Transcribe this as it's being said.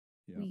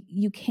Yeah.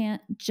 You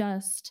can't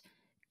just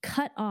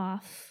cut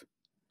off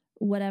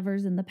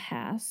whatever's in the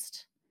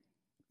past,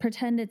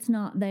 pretend it's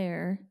not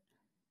there,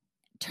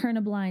 turn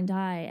a blind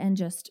eye, and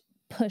just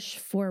push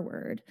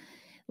forward.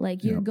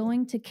 Like you're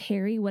going to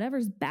carry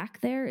whatever's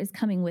back there is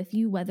coming with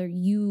you, whether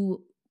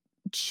you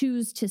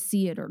choose to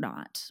see it or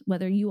not,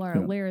 whether you are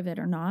aware of it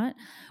or not.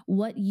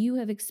 What you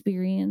have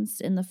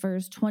experienced in the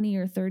first 20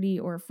 or 30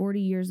 or 40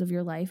 years of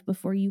your life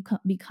before you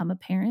become a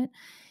parent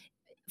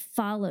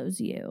follows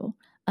you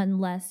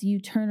unless you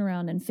turn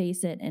around and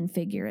face it and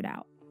figure it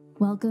out.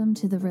 Welcome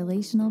to the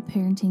Relational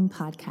Parenting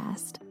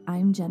Podcast.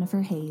 I'm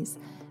Jennifer Hayes,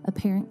 a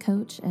parent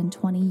coach and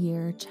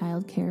 20-year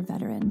childcare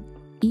veteran.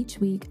 Each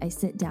week, I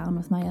sit down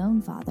with my own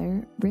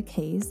father, Rick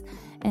Hayes,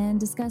 and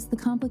discuss the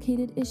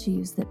complicated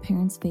issues that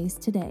parents face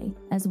today,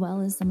 as well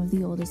as some of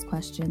the oldest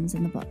questions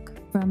in the book.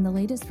 From the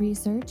latest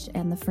research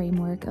and the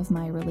framework of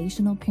my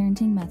relational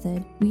parenting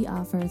method, we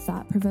offer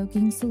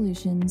thought-provoking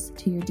solutions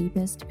to your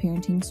deepest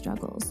parenting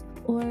struggles.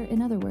 Or,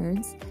 in other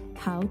words,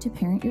 how to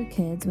parent your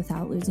kids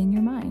without losing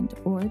your mind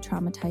or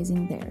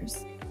traumatizing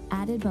theirs.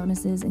 Added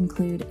bonuses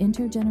include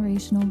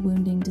intergenerational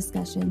wounding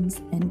discussions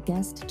and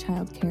guest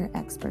childcare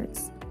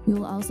experts. We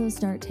will also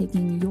start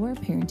taking your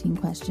parenting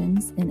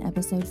questions in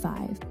episode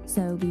 5,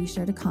 so be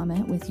sure to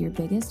comment with your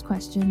biggest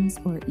questions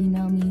or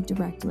email me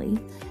directly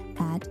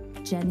at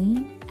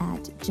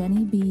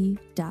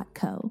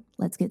jenny@jennyb.co.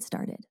 Let's get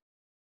started.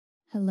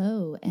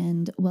 Hello,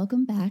 and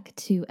welcome back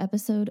to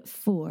episode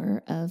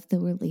 4 of the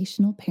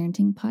Relational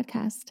Parenting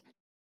Podcast.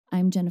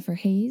 I'm Jennifer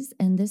Hayes,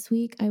 and this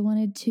week I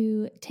wanted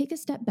to take a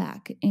step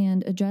back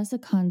and address a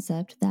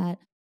concept that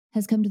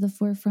has come to the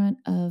forefront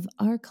of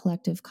our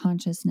collective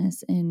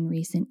consciousness in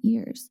recent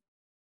years: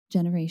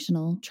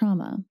 generational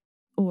trauma,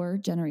 or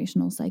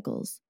generational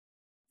cycles.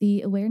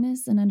 The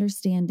awareness and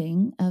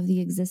understanding of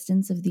the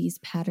existence of these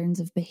patterns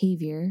of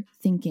behavior,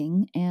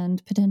 thinking,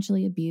 and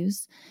potentially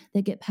abuse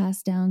that get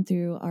passed down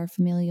through our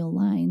familial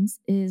lines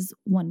is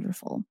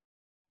wonderful.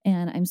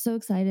 And I'm so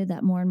excited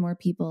that more and more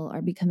people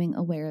are becoming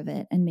aware of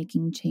it and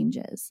making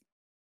changes.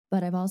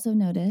 But I've also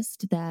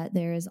noticed that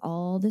there is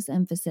all this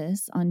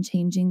emphasis on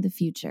changing the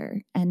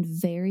future and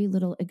very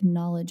little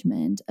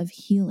acknowledgement of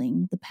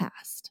healing the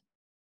past.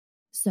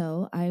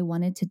 So I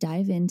wanted to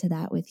dive into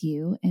that with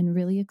you and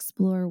really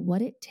explore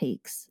what it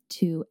takes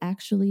to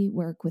actually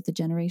work with the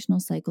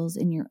generational cycles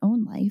in your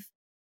own life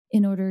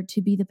in order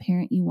to be the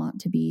parent you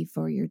want to be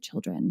for your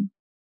children.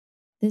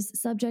 This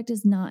subject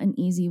is not an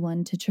easy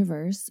one to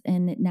traverse,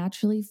 and it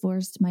naturally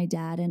forced my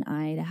dad and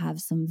I to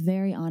have some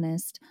very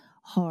honest,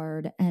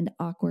 hard, and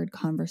awkward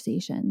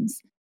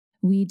conversations.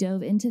 We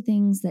dove into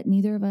things that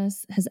neither of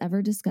us has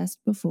ever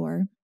discussed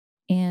before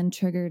and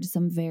triggered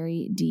some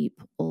very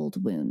deep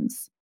old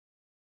wounds.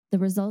 The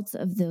results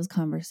of those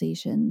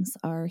conversations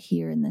are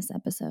here in this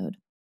episode.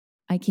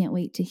 I can't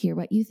wait to hear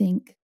what you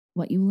think,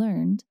 what you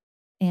learned,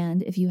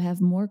 and if you have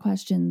more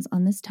questions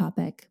on this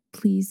topic,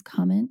 please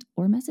comment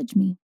or message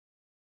me.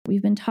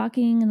 We've been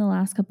talking in the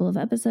last couple of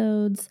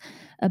episodes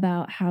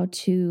about how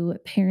to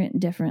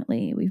parent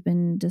differently. We've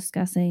been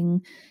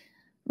discussing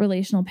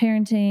relational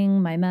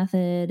parenting, my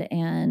method,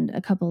 and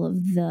a couple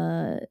of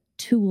the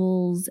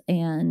tools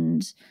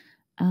and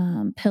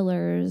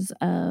pillars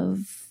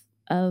of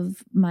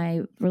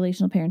my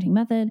relational parenting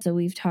method. So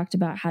we've talked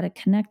about how to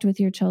connect with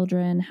your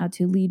children, how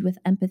to lead with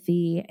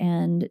empathy,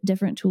 and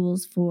different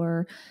tools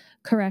for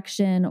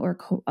correction or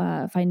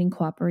finding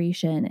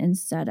cooperation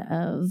instead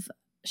of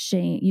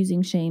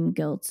using shame,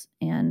 guilt,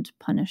 and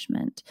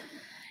punishment.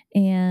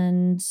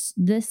 And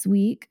this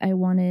week, I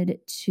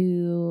wanted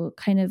to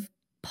kind of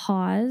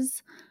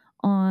pause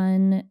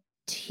on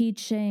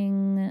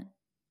teaching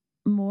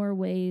more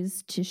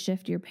ways to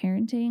shift your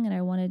parenting. And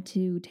I wanted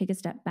to take a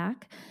step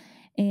back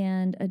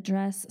and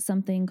address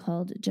something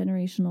called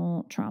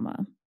generational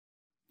trauma.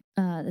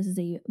 This is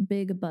a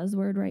big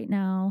buzzword right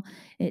now.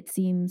 It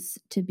seems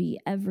to be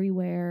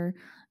everywhere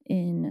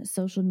in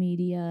social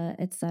media,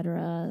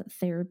 etc.,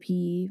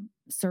 therapy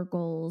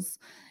circles,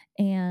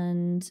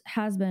 and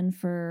has been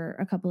for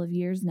a couple of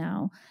years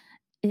now.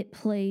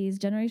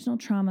 Generational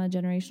trauma,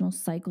 generational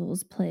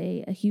cycles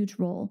play a huge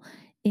role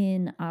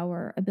in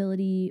our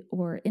ability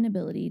or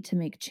inability to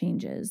make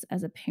changes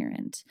as a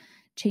parent.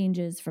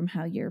 Changes from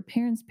how your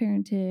parents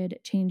parented,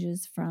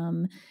 changes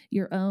from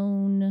your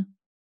own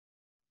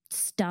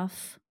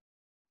stuff,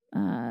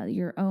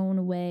 your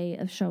own way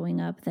of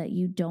showing up that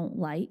you don't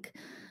like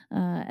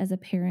as a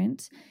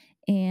parent.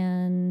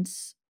 And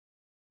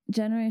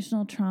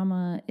generational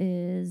trauma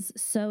is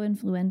so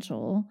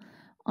influential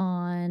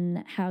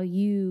on how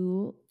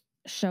you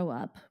show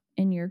up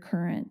in your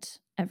current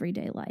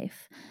everyday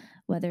life,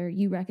 whether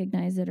you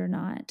recognize it or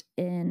not.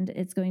 And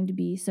it's going to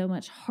be so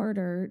much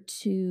harder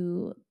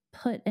to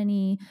put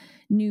any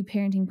new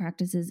parenting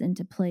practices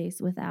into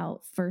place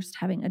without first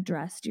having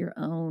addressed your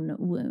own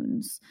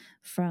wounds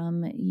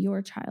from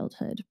your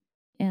childhood.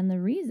 And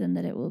the reason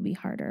that it will be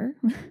harder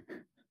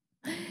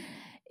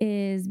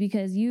is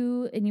because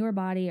you in your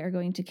body are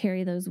going to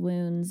carry those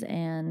wounds,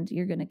 and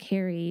you're going to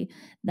carry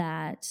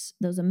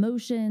those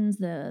emotions,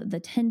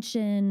 the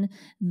tension,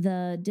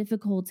 the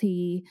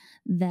difficulty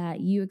that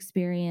you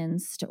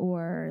experienced,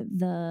 or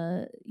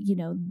the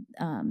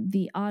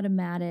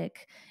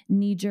automatic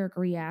knee-jerk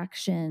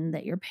reaction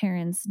that your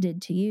parents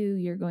did to you.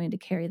 You're going to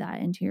carry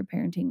that into your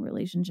parenting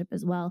relationship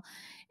as well.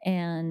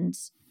 And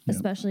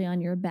especially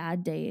on your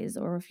bad days,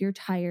 or if you're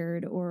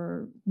tired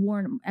or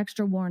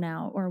extra worn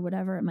out or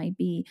whatever it might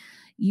be,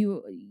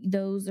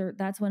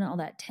 that's when all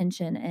that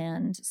tension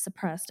and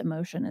suppressed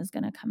emotion is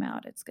going to come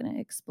out. It's going to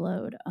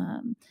explode.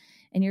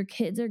 And your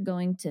kids are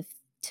going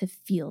to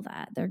feel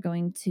that. They're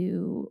going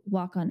to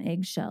walk on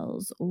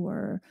eggshells,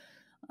 or,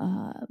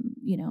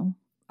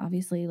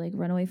 obviously like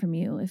run away from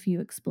you if you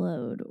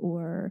explode,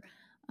 or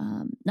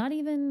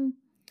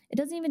it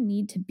doesn't even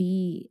need to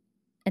be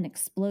an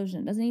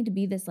explosion. It doesn't need to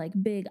be this like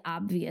big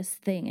obvious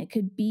thing. It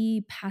could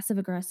be passive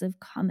aggressive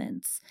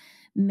comments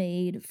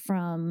made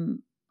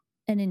from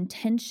an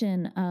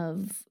intention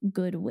of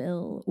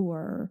goodwill,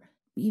 or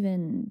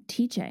even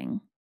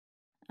teaching.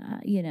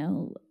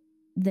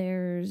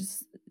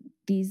 There's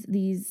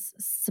these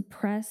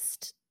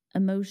suppressed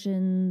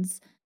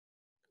emotions,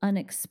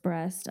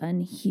 unexpressed,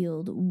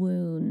 unhealed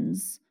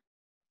wounds,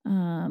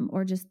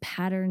 or just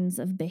patterns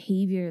of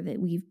behavior that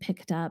we've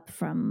picked up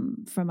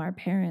from our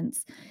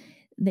parents.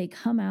 They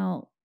come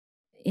out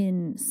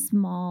in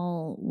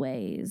small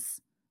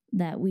ways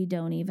that we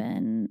don't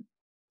even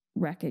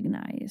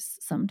recognize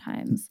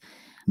sometimes.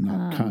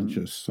 Not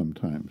conscious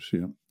sometimes.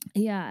 Yeah.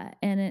 Yeah.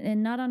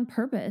 And not on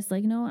purpose.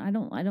 Like, no, I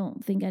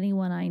don't think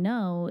anyone I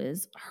know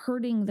is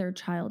hurting their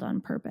child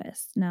on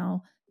purpose.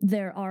 Now,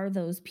 there are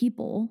those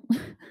people,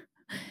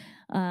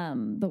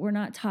 but we're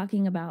not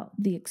talking about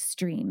the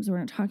extremes.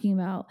 We're talking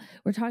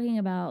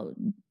about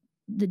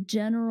the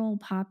general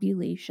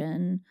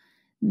population,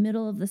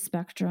 middle of the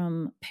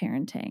spectrum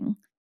parenting,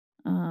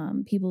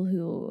 people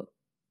who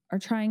are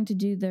trying to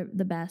do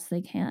the best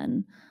they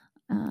can.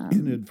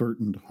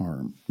 Inadvertent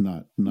harm,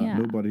 not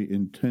nobody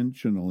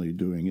intentionally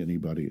doing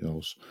anybody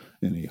else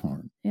any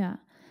harm. Yeah.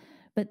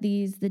 But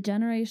the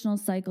generational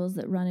cycles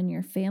that run in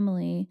your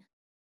family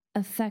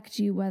affect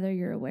you whether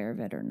you're aware of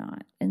it or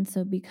not. And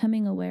so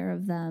becoming aware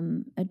of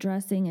them,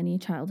 addressing any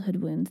childhood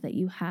wounds that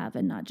you have,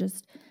 and not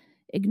just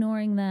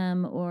ignoring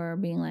them or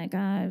being like,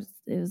 it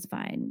was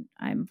fine,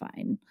 I'm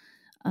fine.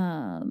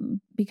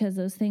 Because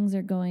those things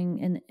are going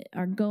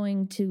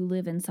to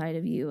live inside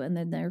of you, and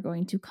then they're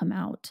going to come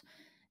out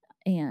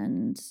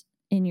and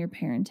in your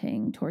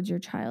parenting towards your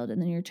child, and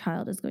then your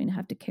child is going to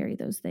have to carry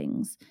those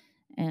things.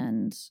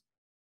 And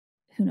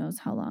who knows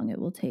how long it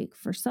will take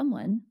for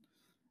someone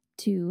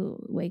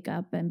to wake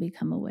up and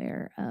become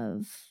aware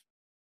of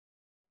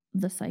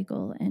the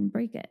cycle and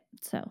break it.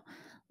 So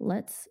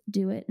let's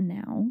do it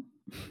now.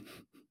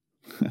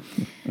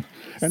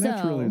 And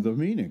that's really the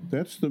meaning.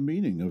 That's the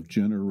meaning of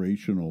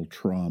generational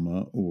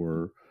trauma,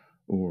 or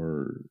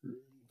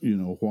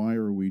why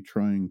are we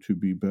trying to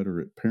be better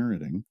at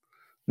parenting?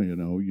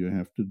 You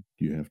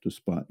have to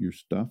spot your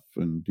stuff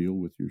and deal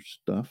with your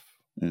stuff,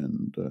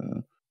 and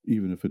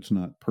even if it's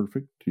not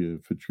perfect,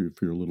 if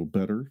you're a little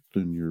better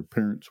than your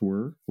parents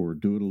were, or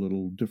do it a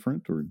little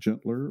different or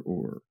gentler,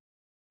 or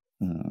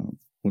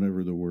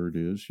whatever the word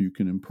is, you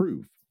can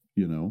improve,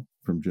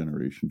 from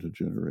generation to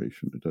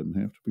generation. It doesn't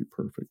have to be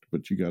perfect,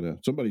 but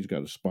somebody's got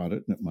to spot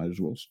it, and it might as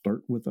well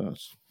start with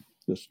us,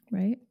 this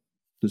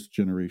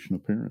generation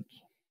of parents.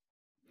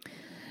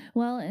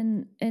 Well,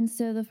 and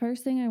so the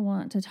first thing I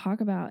want to talk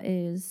about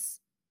is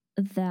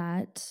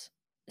that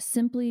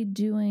simply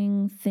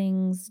doing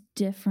things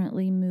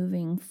differently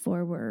moving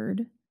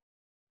forward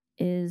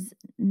is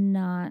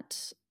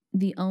not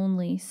the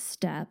only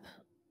step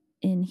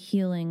in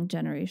healing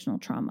generational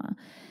trauma.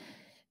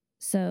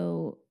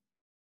 So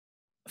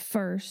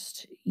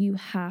first, you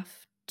have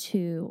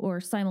to, or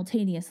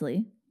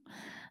simultaneously,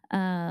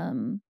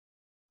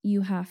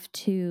 you have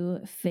to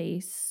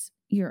face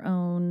your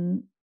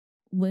own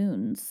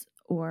wounds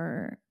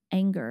or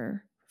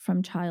anger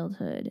from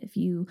childhood. If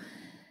you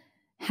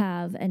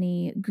have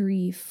any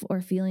grief or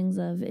feelings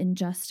of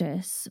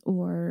injustice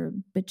or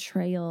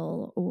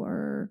betrayal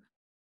or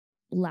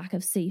lack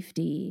of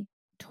safety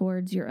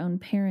towards your own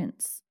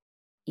parents,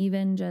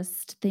 even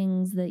just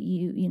things that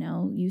you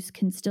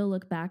can still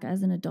look back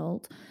as an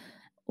adult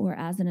or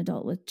as an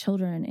adult with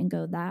children and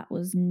go, that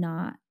was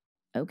not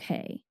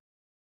okay,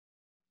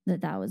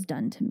 that was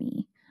done to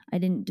me. I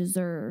didn't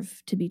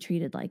deserve to be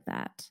treated like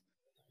that.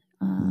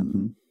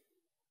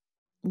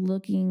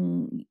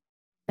 Looking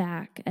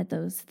back at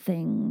those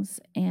things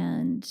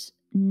and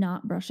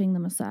not brushing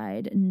them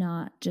aside,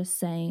 not just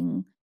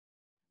saying,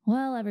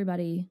 well,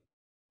 everybody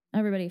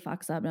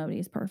fucks up,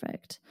 nobody's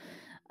perfect.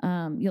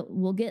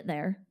 We'll get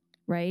there,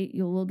 right?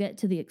 We'll get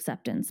to the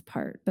acceptance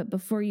part. But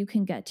before you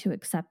can get to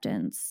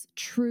acceptance,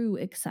 true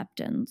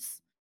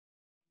acceptance,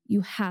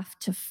 you have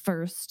to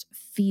first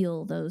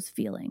feel those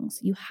feelings.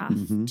 You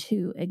have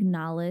to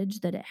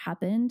acknowledge that it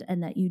happened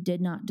and that you did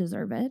not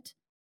deserve it.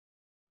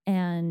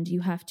 And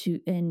you have to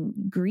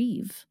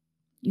grieve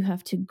You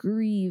have to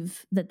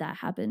grieve that that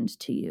happened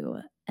to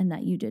you and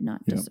that you did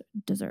not Yep.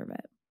 deserve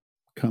it.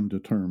 Come to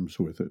terms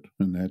with it.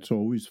 And that's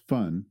always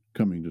fun,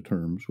 coming to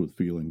terms with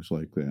feelings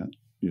like that.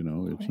 It's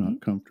Right.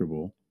 not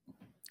comfortable.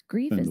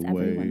 Grief And is the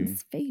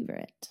everyone's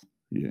favorite.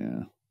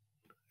 yeah.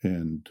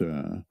 And,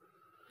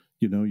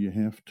 you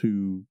have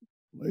to,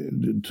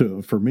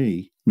 for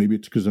me, maybe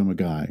it's because I'm a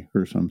guy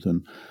or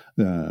something.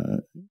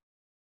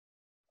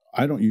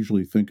 I don't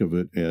usually think of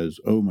it as,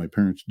 oh, my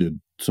parents did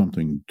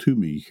something to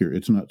me here.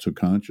 It's not so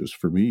conscious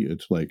for me.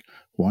 It's like,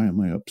 why am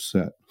I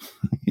upset?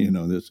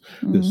 This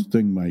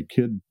thing my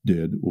kid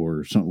did,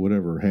 or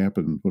whatever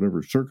happened,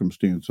 whatever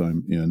circumstance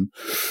I'm in,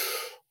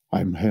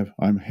 I'm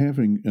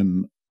having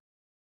an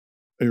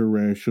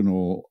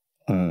irrational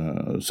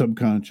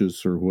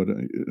subconscious or what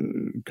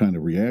kind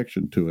of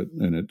reaction to it,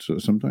 and it's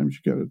sometimes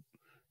you got to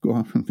go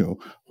off and go,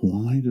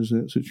 why does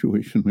that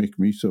situation make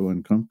me so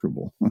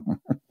uncomfortable?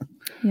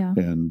 Yeah.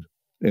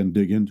 And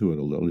dig into it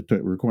a little.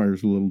 It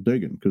requires a little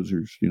digging because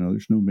there's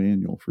no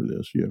manual for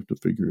this. You have to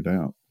figure it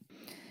out.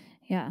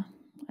 Yeah.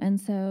 And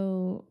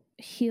so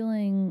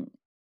healing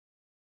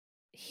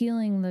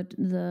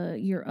the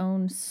your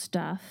own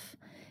stuff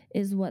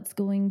is what's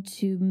going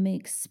to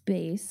make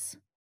space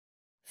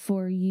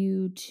for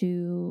you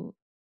to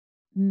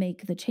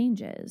make the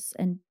changes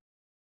and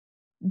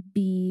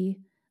be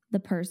the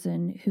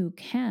person who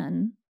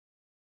can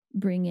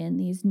bring in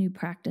these new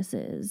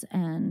practices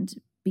and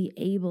be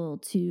able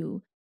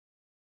to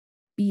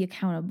be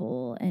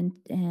accountable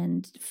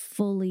and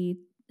fully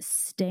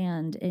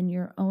stand in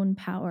your own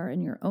power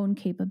and your own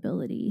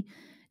capability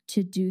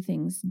to do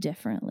things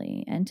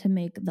differently and to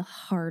make the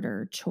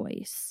harder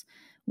choice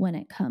when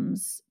it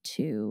comes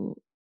to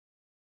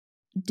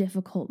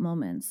difficult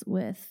moments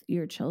with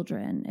your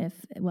children,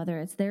 if whether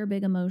it's their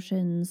big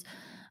emotions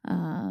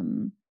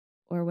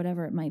or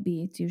whatever it might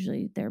be. It's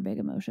usually their big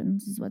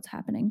emotions is what's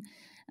happening.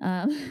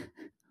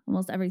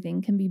 Almost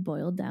everything can be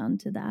boiled down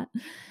to that,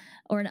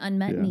 or an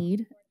unmet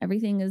need.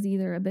 Everything is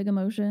either a big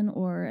emotion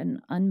or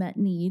an unmet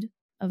need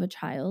of a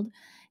child,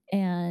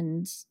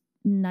 and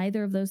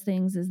neither of those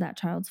things is that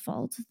child's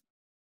fault.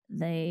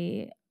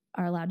 They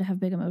are allowed to have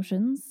big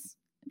emotions.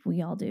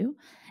 We all do.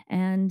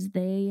 And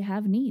they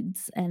have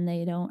needs, and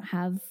they don't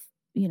have,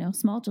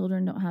 small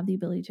children don't have the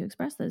ability to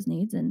express those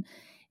needs. And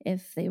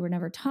if they were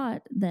never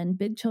taught, then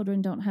big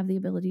children don't have the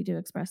ability to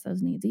express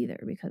those needs either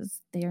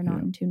because they are not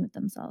in tune with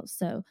themselves.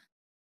 So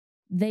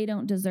they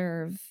don't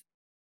deserve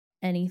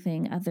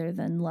anything other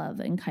than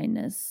love and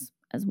kindness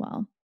as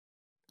well.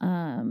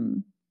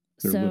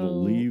 They're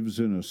little leaves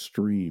in a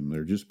stream.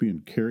 They're just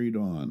being carried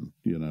on,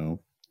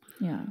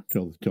 Yeah.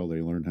 Till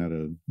they learn how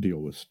to deal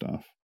with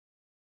stuff.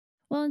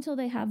 Well, until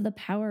they have the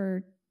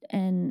power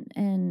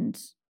and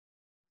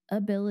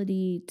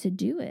ability to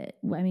do it.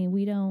 I mean,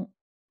 we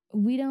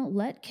don't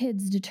let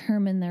kids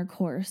determine their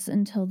course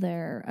until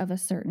they're of a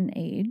certain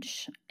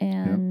age.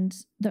 And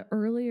the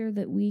earlier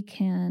that we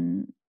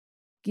can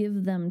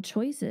give them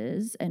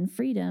choices and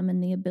freedom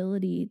and the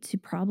ability to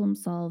problem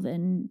solve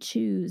and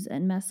choose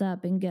and mess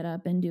up and get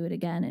up and do it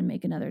again and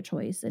make another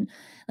choice. And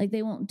like,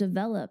 they won't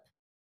develop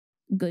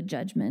good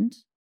judgment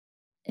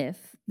if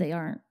they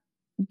aren't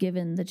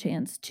given the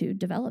chance to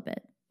develop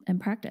it and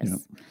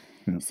practice.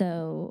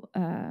 So,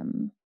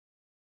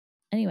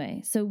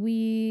 anyway, so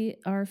we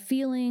are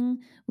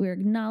we're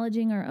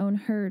acknowledging our own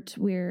hurt.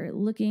 We're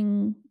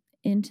looking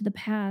into the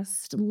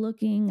past,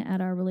 looking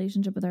at our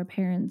relationship with our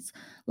parents,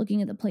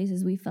 looking at the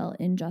places we felt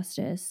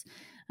injustice.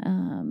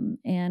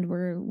 And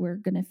we're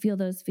going to feel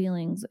those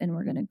feelings and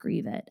we're going to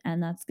grieve it.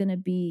 And that's going to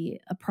be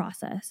a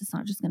process. It's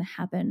not just going to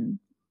happen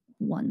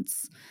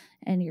once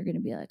and you're going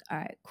to be like, all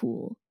right,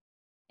 cool.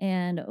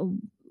 And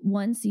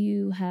once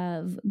you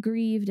have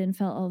grieved and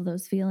felt all of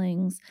those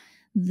feelings,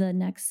 the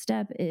next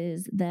step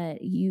is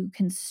that you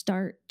can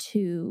start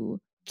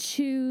to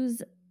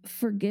choose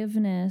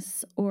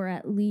forgiveness or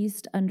at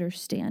least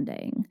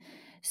understanding.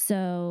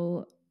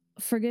 So,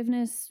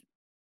 forgiveness,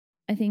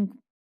 I think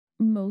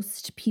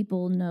most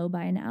people know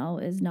by now,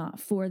 is not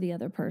for the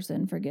other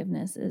person.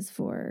 Forgiveness is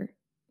for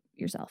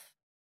yourself.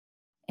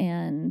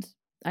 And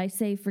I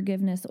say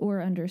forgiveness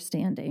or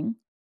understanding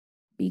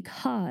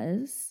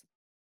because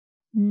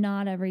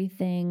not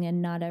everything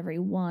and not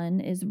everyone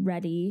is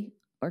ready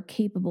or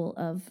capable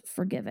of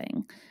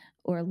forgiving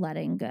or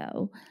letting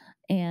go.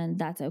 And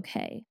that's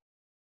okay.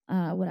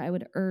 What I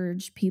would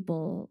urge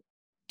people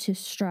to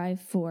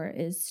strive for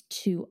is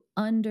to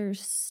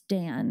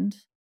understand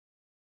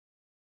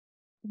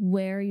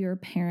where your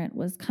parent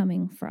was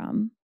coming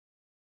from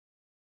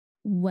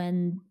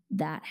when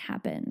that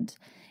happened,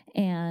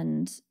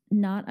 and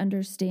not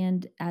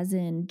understand as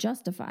in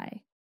justify,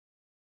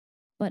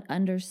 but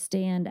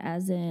understand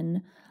as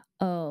in,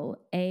 oh,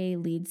 A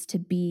leads to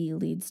B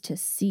leads to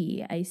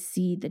C. I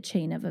see the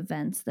chain of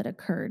events that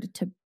occurred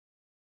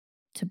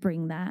to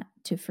bring that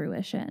to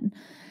fruition.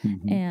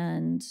 Mm-hmm.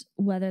 And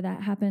whether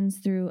that happens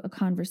through a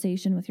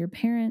conversation with your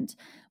parent,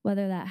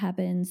 whether that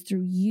happens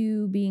through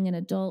you being an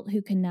adult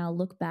who can now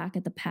look back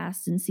at the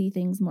past and see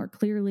things more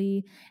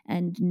clearly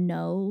and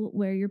know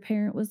where your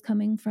parent was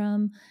coming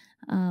from,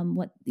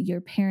 what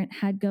your parent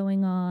had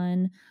going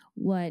on,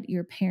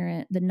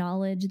 the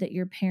knowledge that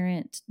your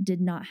parent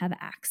did not have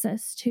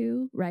access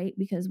to, right?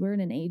 Because we're in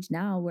an age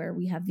now where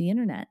we have the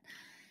internet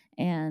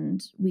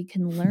and we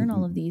can learn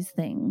all of these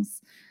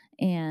things,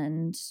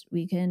 and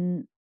we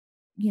can,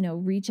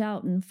 reach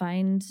out and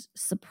find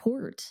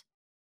support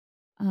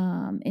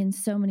in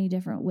so many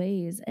different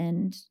ways.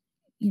 And,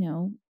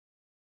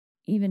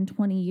 even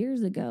 20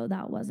 years ago,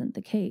 that wasn't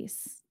the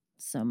case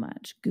so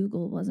much.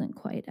 Google wasn't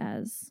quite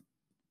as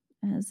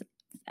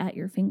at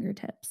your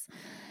fingertips.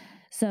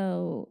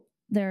 So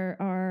there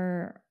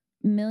are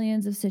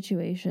millions of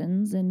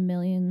situations and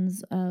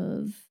millions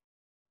of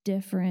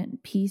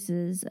different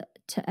pieces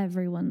to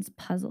everyone's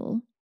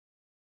puzzle.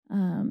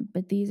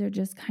 But these are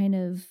just kind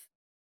of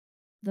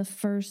the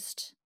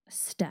first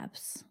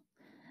steps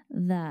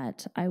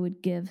that I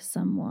would give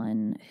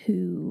someone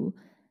who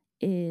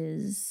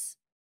is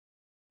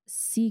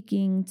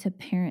seeking to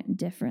parent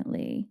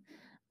differently.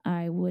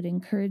 I would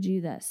encourage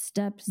you that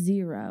step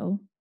 0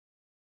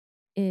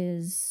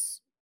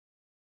 is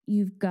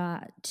you've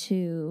got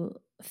to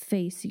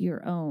face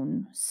your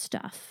own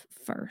stuff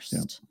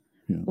first,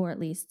 or at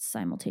least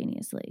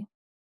simultaneously.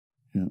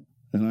 Yeah.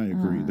 And I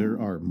agree. There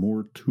are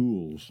more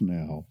tools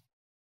now.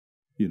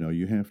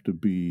 You have to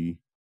be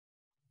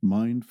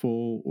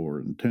mindful or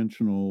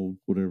intentional,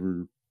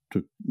 whatever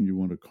you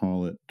want to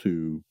call it,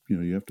 you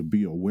have to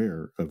be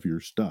aware of your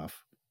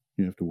stuff.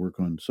 You have to work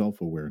on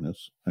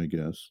self-awareness, I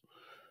guess,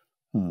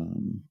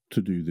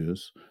 to do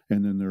this.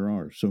 And then there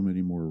are so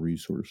many more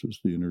resources.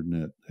 The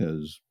internet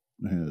has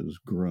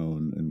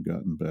grown and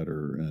gotten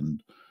better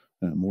and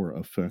more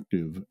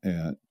effective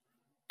at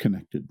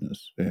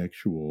connectedness,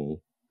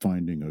 actual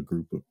finding a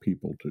group of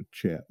people to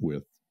chat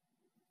with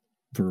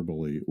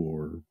verbally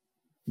or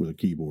with a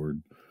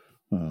keyboard.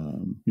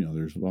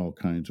 There's all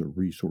kinds of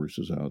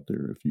resources out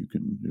there if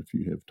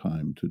you have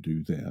time to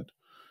do that.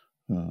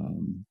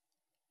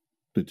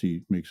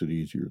 That makes it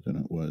easier than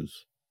it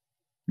was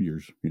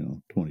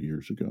 20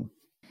 years ago.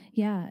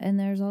 Yeah, and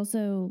there's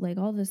also like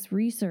all this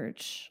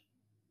research,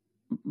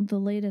 the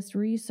latest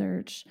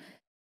research.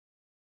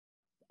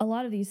 A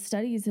lot of these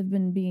studies have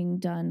been being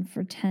done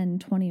for 10,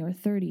 20, or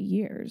 30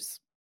 years.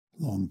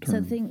 Long term.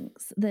 So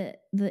things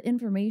that the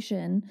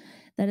information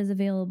that is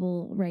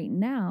available right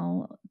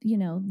now,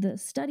 the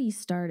study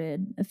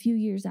started a few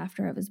years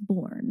after I was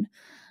born.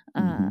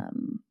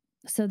 Mm-hmm.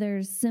 So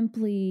there's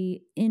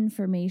simply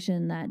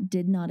information that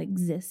did not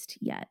exist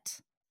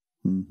yet,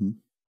 mm-hmm.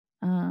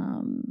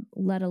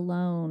 Let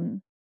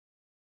alone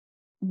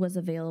was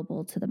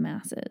available to the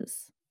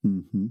masses.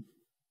 Mm-hmm.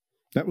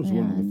 That was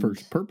one of the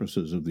first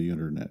purposes of the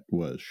internet,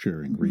 was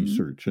sharing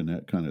research and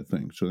that kind of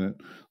thing. So that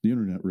the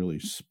internet really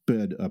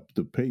sped up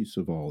the pace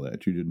of all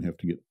that. You didn't have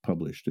to get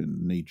published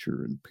in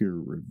Nature and peer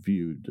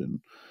reviewed,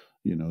 and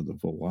the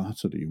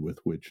velocity with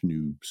which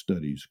new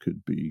studies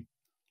could be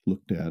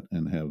looked at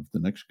and have the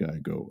next guy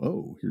go,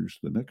 oh, here's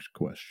the next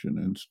question,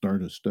 and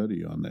start a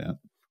study on that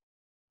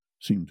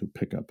seemed to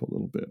pick up a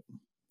little bit.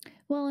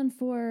 Well, and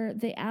for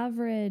the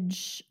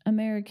average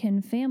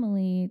American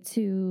family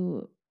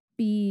to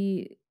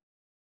be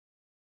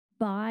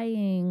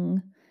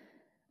buying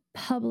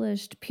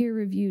published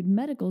peer-reviewed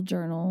medical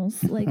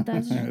journals, like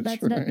that's right.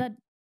 that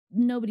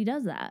nobody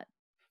does that.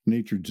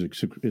 Nature is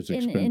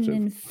expensive.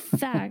 In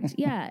fact,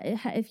 yeah,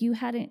 if you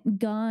hadn't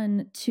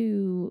gone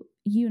to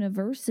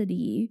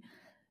university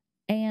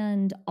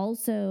and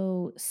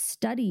also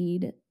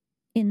studied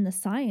in the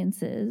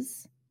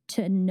sciences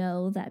to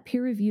know that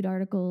peer-reviewed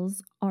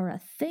articles are a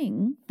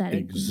thing that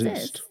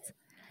exists.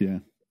 Yeah.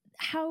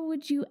 How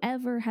would you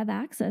ever have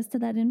access to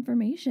that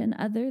information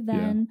other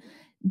than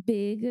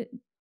big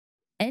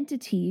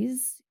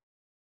entities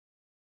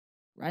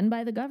run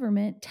by the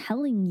government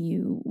telling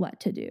you what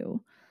to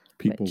do?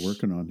 People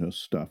working on this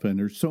stuff. And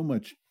there's so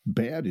much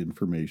bad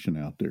information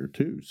out there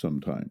too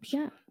sometimes.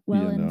 Yeah.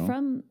 Well, and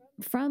from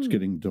it's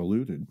getting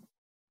diluted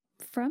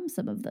from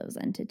some of those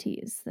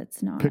entities.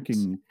 That's not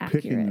picking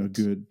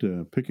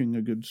accurate. picking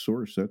a good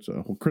source. That's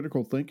a whole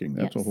critical thinking.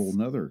 That's a whole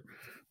nother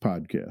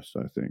podcast,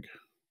 I think.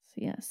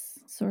 Yes,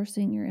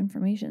 sourcing your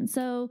information.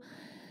 So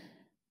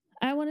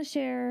I want to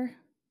share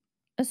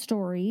a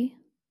story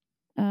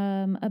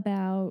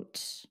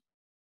about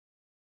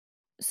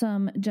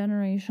some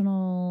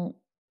generational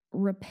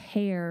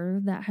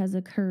repair that has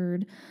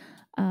occurred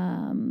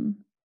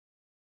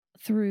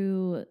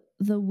through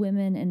the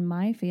women in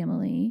my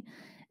family,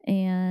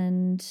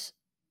 and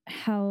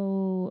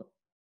how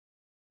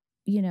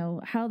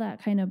that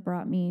kind of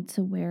brought me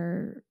to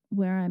where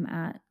I'm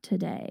at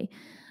today.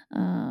 So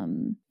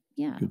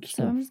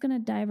I'm just going to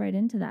dive right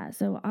into that.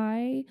 So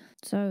I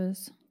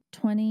was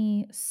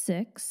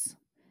 26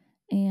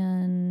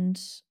 and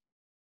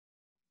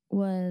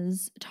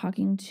was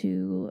talking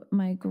to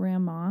my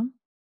grandma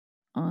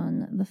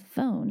on the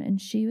phone,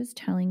 and she was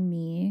telling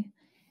me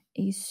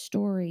a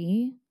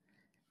story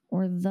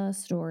or the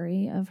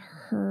story of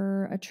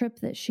a trip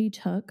that she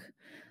took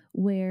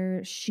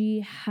where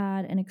she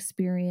had an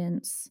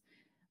experience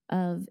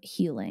of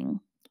healing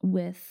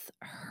with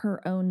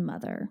her own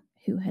mother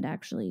who had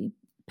actually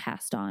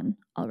passed on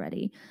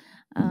already.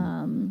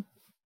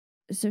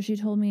 So she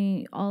told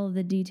me all of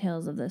the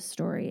details of this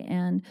story.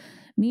 And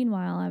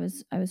meanwhile,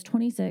 I was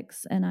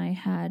 26 and I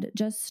had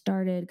just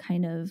started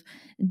kind of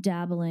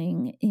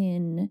dabbling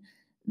in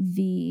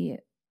the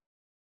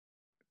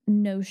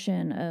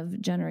notion of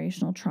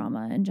generational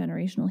trauma and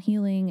generational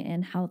healing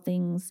and how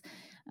things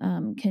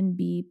can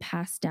be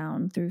passed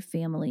down through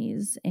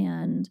families,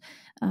 and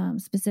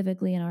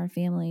specifically in our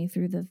family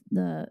through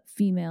the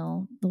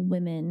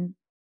women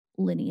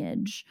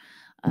lineage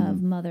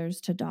of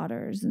mothers to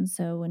daughters. And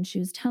so when she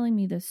was telling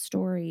me this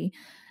story,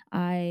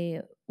 I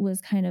was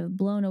kind of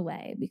blown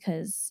away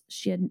because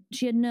she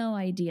had no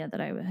idea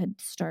that I had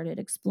started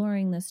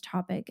exploring this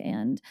topic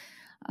and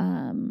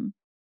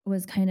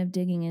was kind of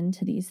digging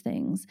into these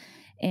things.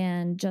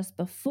 And just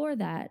before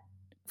that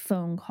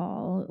phone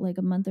call, like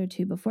a month or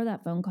two before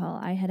that phone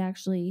call, I had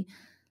actually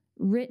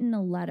written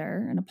a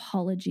letter, an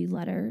apology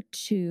letter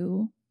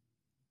to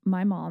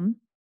my mom,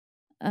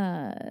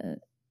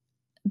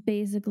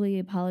 basically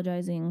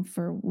apologizing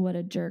for what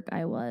a jerk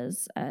I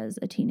was as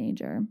a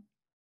teenager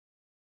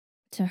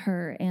to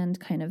her and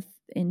kind of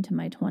into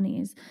my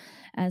 20s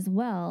as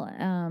well.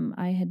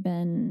 I had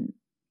been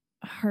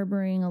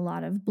harboring a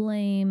lot of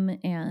blame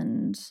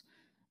and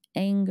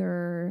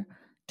anger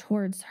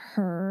towards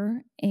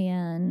her,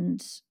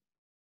 and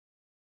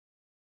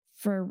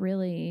for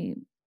really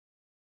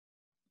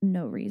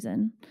no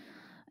reason.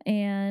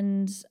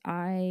 And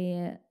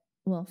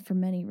for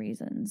many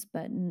reasons,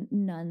 but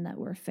none that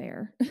were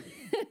fair. So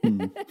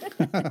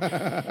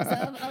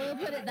I will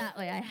put it that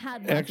way. I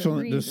had lots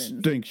excellent of reasons.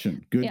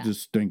 distinction. Good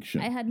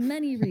distinction. I had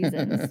many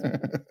reasons,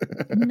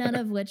 none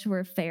of which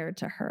were fair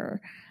to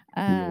her.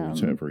 We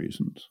always have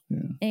reasons. Yeah.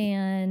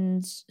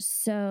 And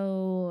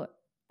so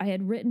I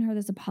had written her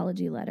this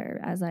apology letter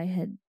as I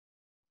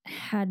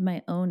had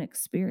my own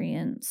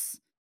experience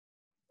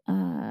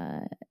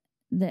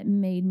that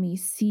made me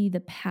see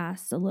the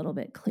past a little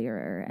bit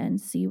clearer and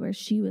see where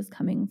she was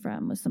coming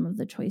from with some of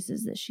the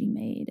choices that she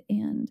made.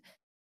 And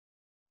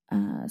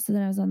so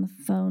then I was on the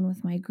phone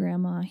with my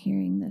grandma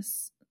hearing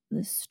this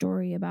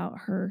story about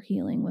her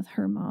healing with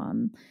her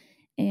mom.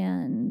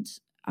 And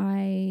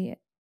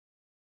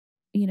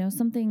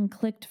something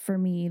clicked for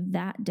me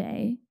that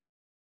day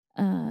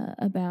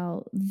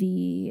about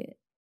the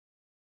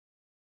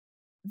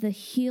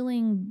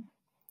healing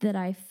that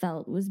I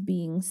felt was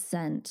being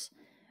sent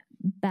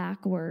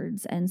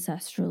backwards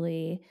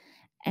ancestrally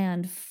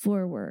and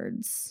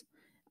forwards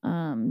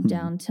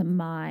down to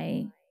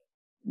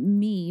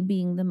me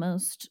being the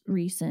most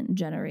recent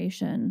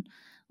generation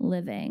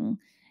living.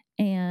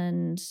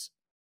 And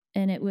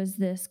it was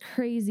this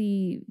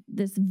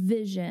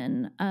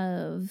vision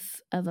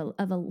of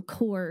a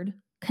cord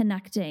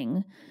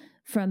connecting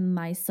from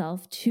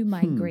myself to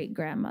my great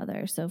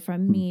grandmother. So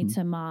from me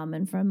to mom,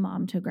 and from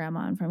mom to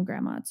grandma, and from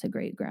grandma to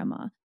great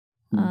grandma.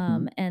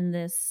 And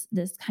this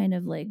kind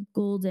of like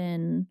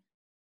golden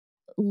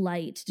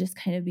light just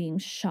kind of being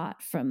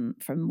shot from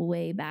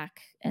way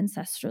back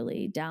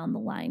ancestrally down the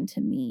line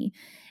to me,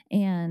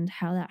 and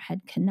how that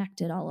had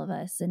connected all of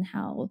us, and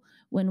how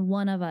when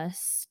one of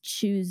us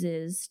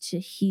chooses to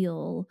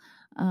heal,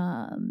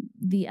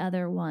 the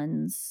other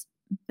ones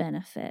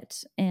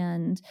benefit.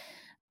 And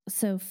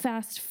so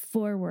fast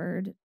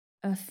forward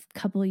a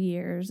couple of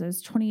years, I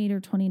was 28 or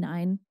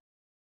 29,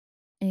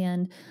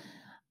 and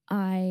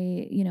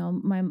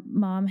my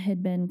mom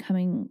had been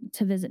coming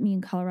to visit me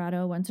in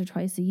Colorado once or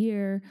twice a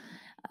year,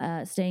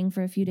 staying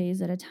for a few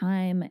days at a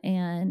time.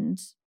 And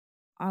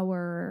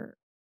our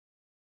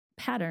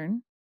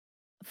pattern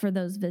for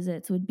those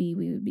visits would be,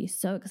 we would be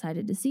so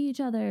excited to see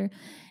each other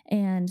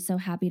and so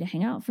happy to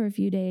hang out for a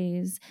few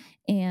days.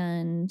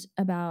 And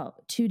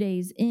about 2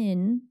 days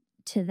in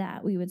to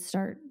that, we would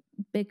start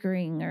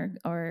bickering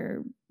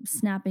or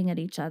snapping at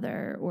each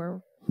other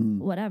or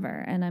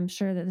whatever. And I'm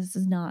sure that this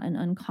is not an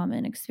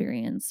uncommon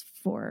experience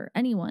for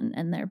anyone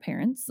and their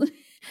parents.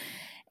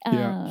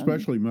 Yeah,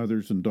 especially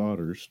mothers and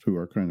daughters who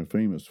are kind of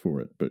famous for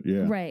it. But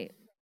yeah. Right.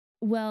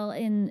 Well,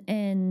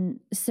 and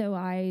so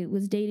I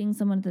was dating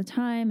someone at the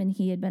time, and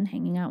he had been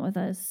hanging out with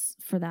us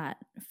for that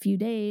few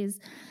days,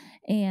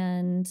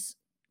 and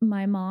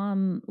my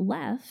mom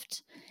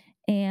left,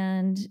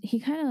 and he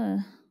kind of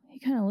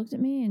looked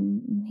at me,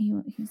 and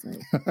he's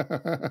like,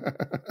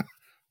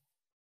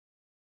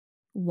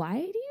 why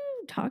do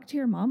you talk to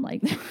your mom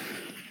like that?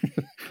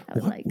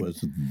 What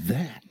was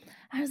that?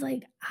 I was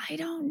like, I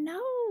don't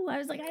know. I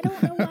was like, I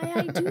don't know why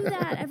I do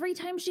that. Every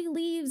time she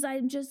leaves,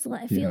 I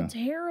feel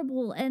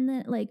terrible. And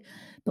then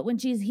but when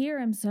she's here,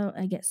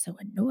 I get so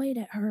annoyed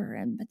at her.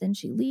 But then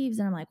she leaves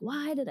and I'm like,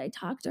 why did I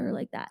talk to her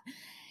like that?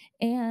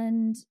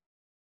 And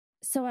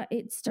so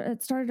it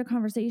started a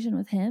conversation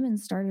with him and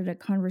started a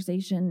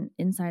conversation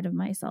inside of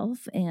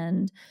myself.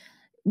 And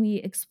we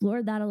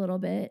explored that a little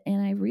bit.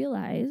 And I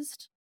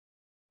realized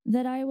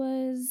that I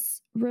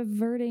was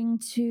reverting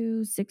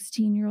to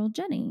 16-year-old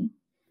Jenny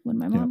when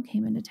my mom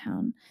came into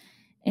town.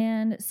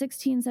 And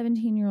 16,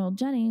 17-year-old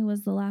Jenny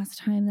was the last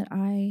time that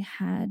I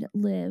had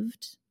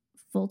lived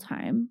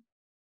full-time,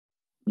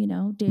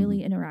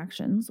 daily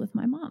interactions with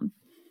my mom.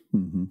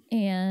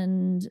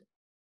 And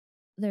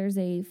there's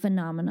a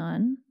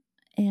phenomenon,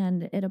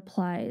 and it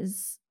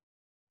applies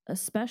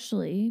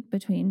especially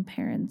between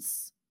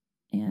parents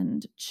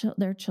and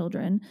their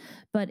children,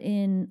 but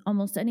in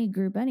almost any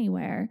group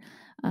anywhere,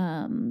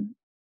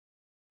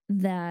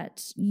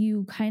 that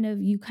you kind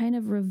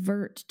of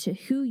revert to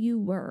who you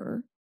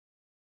were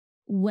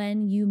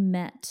when you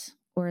met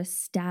or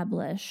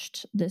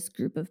established this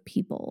group of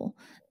people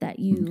that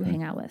you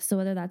hang out with. So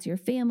whether that's your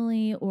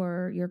family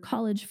or your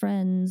college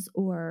friends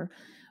or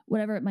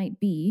whatever it might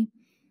be,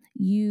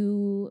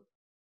 we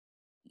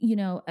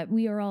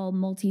are all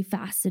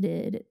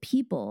multifaceted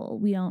people.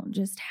 We don't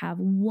just have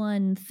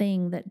one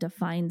thing that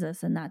defines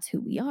us and that's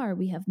who we are.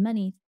 We have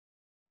many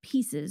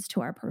pieces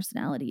to our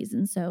personalities.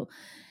 And so,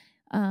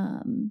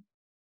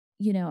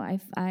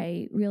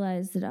 I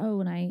realized that,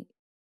 when I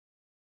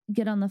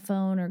get on the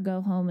phone or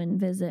go home and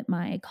visit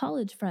my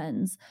college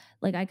friends,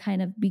 like I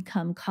kind of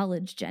become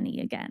college Jenny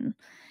again.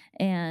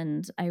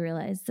 And I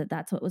realized that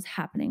that's what was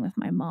happening with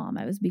my mom.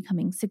 I was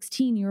becoming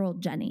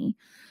 16-year-old Jenny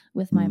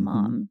with my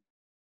mom.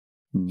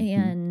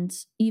 And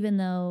even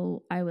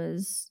though I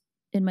was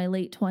in my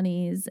late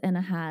 20s and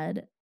I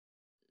had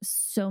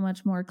so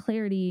much more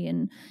clarity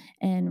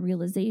and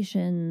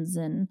realizations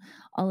and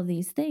all of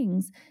these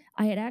things,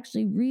 I had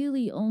actually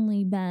really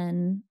only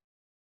been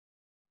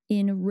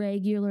in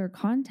regular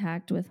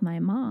contact with my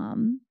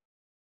mom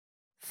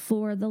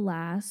for the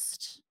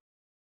last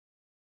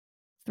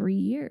 3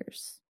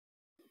 years,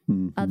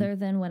 other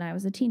than when I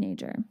was a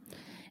teenager.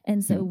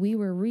 And so we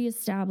were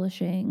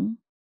reestablishing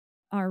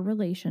our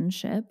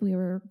relationship. We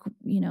were,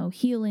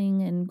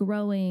 healing and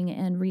growing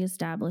and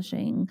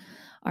reestablishing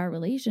our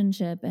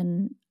relationship.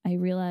 And I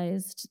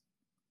realized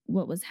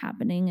what was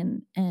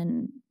happening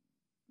and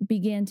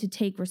began to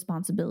take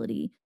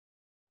responsibility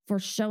for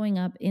showing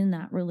up in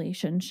that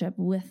relationship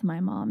with my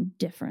mom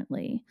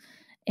differently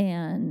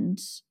and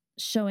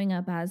showing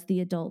up as the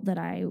adult that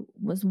I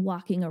was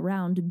walking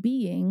around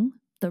being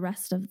the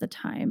rest of the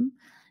time.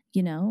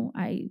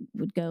 I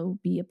would go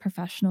be a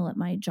professional at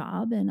my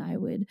job, and I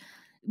would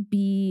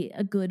be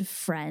a good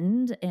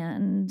friend,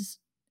 and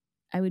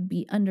I would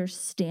be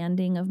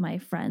understanding of my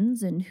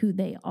friends and who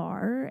they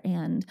are,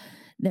 and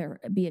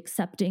be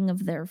accepting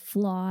of their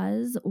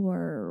flaws,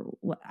 or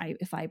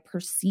if I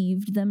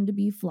perceived them to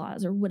be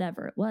flaws or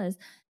whatever it was,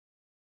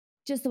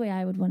 just the way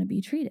I would want to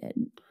be treated.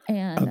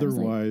 And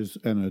otherwise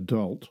an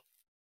adult.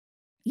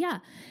 Yeah.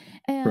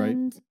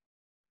 And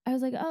I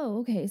was like, oh,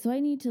 okay. So I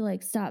need to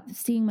stop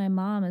seeing my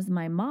mom as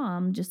my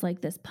mom, just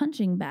like this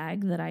punching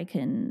bag that I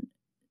can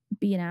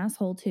be an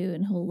asshole to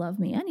and who'll love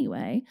me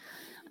anyway.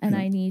 And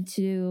I need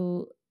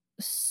to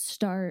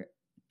start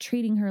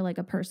treating her like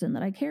a person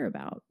that I care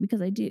about,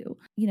 because I do.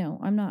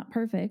 I'm not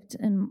perfect,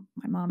 and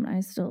my mom and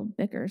I still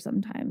bicker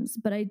sometimes,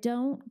 but I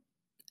don't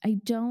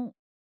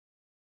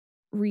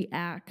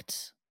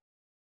react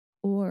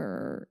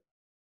or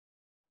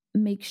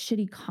make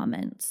shitty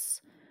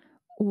comments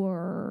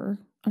or,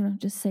 I don't know,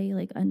 just say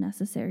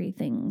unnecessary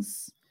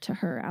things to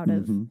her out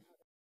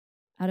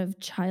of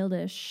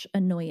childish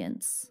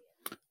annoyance.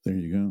 There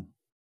you go.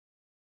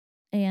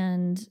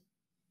 And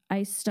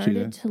I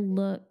started to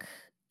look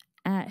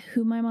at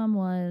who my mom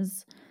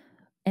was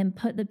and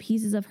put the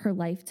pieces of her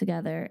life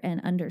together and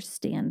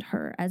understand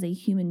her as a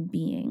human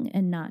being,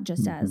 and not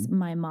just as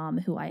my mom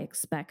who I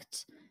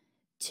expect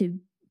to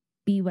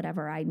be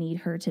whatever I need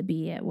her to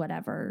be at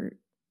whatever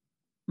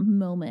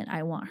moment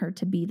I want her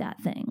to be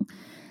that thing.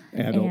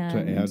 Adult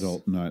to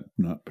adult, not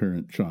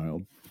parent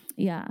child.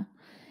 Yeah.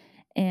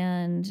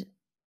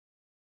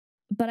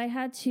 But I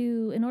had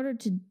to, in order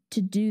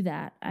to do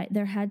that,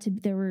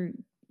 there were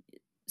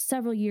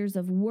several years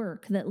of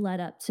work that led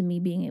up to me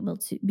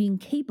being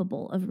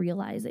capable of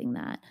realizing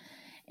that.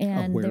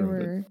 And there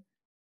were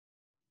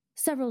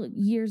several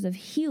years of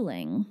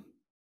healing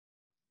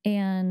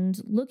and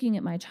looking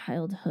at my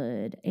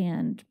childhood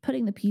and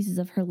putting the pieces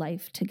of her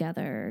life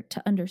together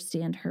to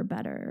understand her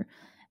better,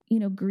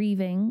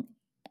 grieving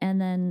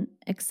and then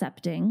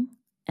accepting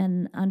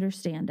and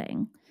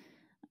understanding.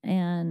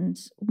 And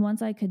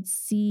once I could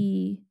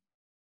see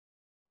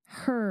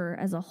her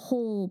as a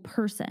whole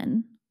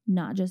person,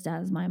 not just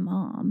as my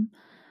mom,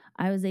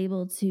 I was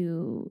able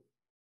to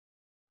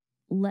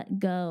let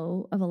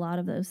go of a lot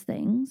of those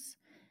things,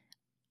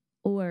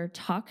 or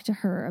talk to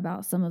her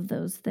about some of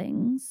those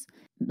things,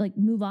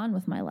 move on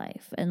with my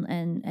life,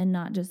 and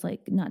not just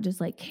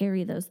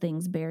carry those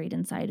things buried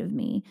inside of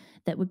me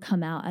that would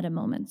come out at a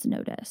moment's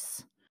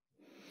notice.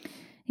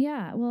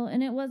 Yeah, well,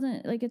 and it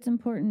wasn't it's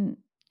important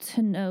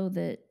to know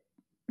that,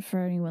 for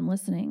anyone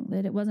listening,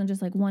 that it wasn't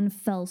just one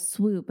fell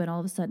swoop and all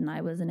of a sudden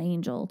I was an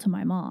angel to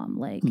my mom.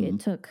 It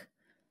took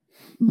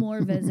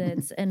more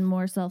visits and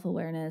more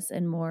self-awareness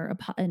and more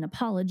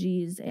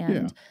apologies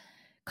and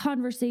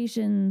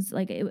conversations.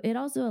 It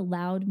also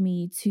allowed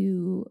me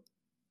to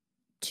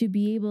to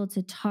be able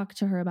to talk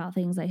to her about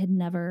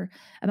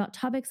about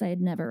topics I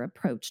had never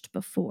approached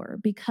before,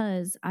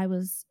 because I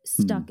was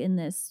stuck in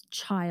this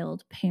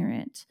child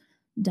parent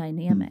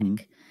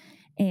dynamic.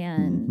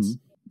 And,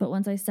 but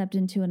once I stepped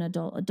into an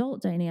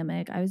adult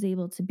dynamic, I was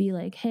able to be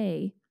like,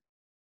 hey,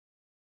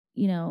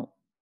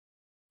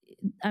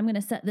 I'm going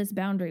to set this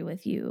boundary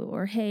with you,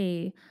 or,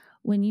 hey,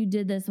 when you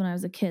did this when I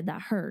was a kid,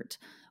 that hurt,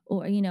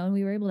 or, and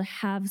we were able to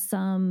have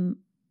some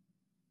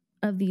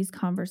of these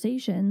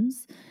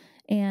conversations.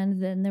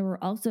 And then there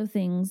were also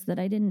things that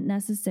I didn't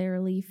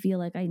necessarily feel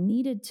like I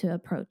needed to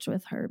approach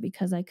with her,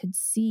 because I could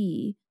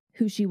see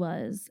who she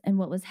was and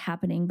what was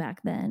happening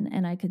back then.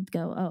 And I could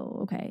go, oh,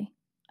 okay,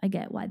 I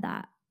get why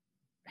that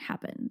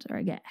happened, or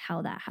I get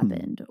how that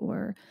happened,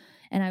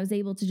 and I was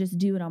able to just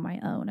do it on my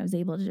own. I was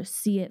able to just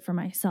see it for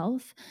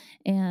myself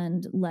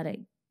and let it,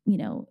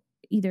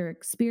 either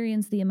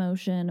experience the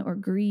emotion or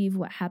grieve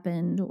what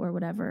happened or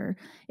whatever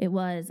it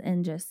was,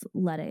 and just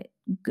let it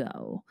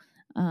go.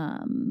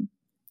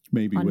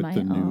 Maybe on with my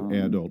the new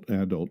own.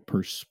 adult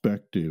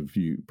perspective,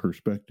 you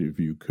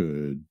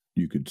could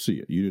see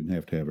it. You didn't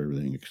have to have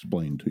everything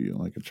explained to you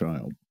like a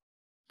child.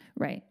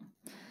 Right.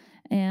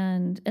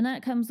 And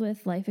that comes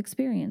with life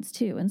experience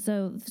too. And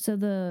so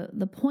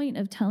the point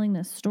of telling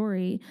this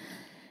story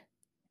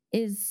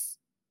is,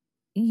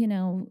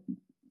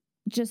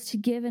 just to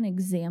give an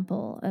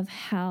example of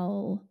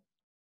how,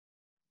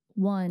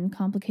 one,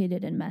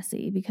 complicated and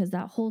messy, because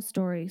that whole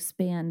story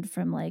spanned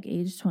from like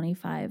age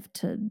 25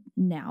 to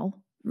now,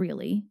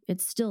 really.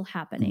 It's still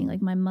happening.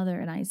 Like, my mother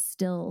and I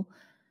still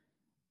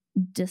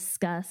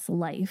discuss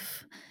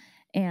life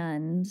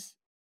and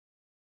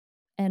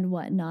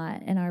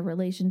whatnot, and our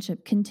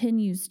relationship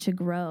continues to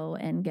grow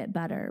and get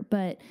better.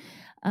 But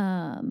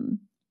there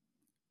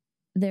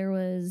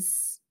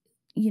was,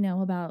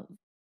 about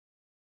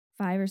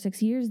 5 or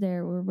 6 years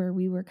there where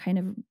we were kind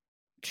of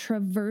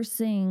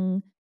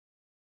traversing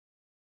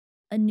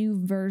a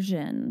new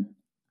version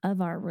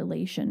of our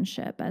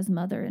relationship as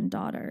mother and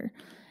daughter.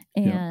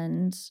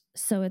 And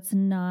so it's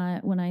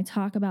not, when I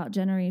talk about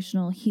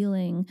generational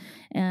healing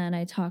and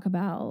I talk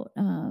about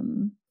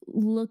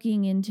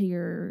looking into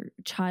your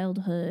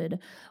childhood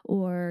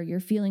or your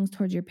feelings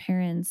towards your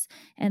parents,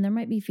 and there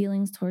might be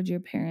feelings towards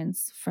your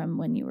parents from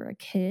when you were a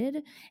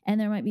kid,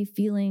 and there might be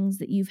feelings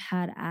that you've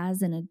had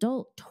as an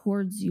adult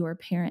towards your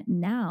parent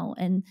now.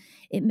 And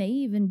it may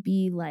even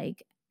be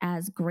like,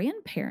 as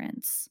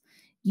grandparents,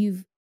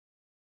 you've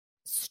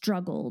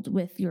struggled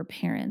with your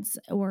parents,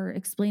 or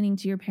explaining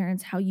to your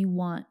parents how you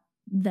want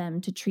them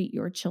to treat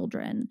your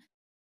children,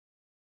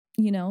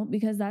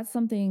 because that's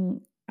something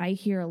I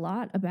hear a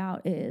lot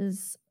about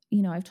is,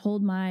 I've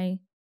told a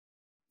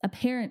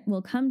parent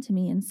will come to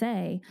me and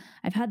say,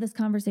 I've had this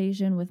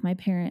conversation with my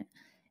parent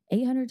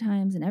 800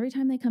 times, and every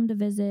time they come to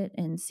visit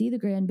and see the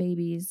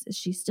grandbabies,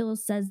 she still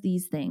says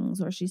these things,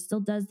 or she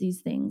still does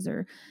these things,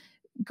 or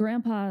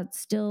grandpa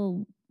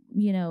still,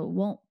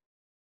 won't,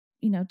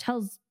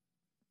 tells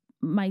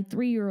my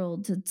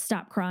 3-year-old to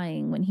stop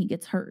crying when he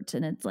gets hurt.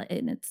 And it's like,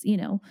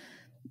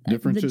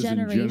 differences the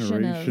generation in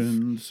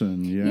generations,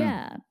 and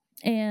yeah.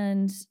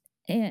 And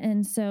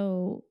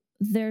so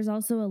there's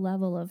also a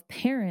level of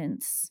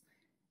parents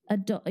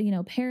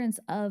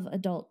of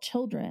adult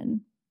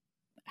children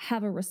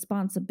have a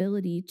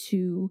responsibility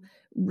to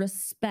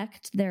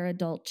respect their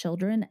adult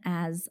children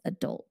as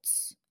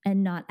adults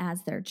and not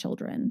as their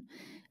children.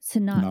 To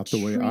not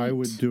the way I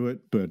would do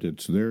it, but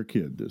it's their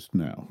kid this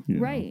now,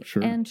 right.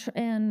 Sure.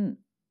 And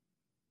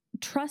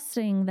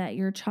trusting that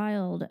your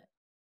child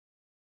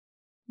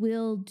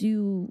will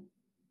do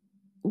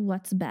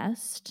what's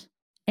best,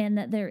 and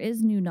that there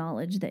is new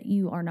knowledge that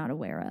you are not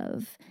aware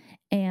of.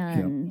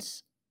 And,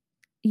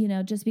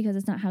 just because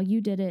it's not how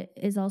you did it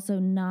is also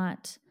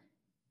not.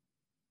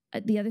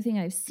 The other thing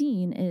I've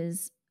seen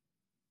is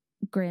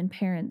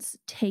grandparents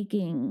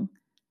taking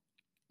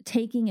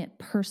it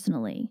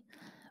personally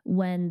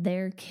when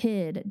their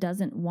kid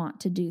doesn't want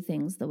to do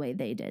things the way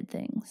they did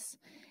things.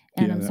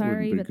 And I'm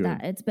sorry, but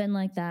that it's been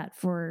like that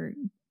for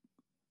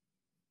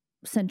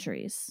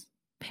centuries.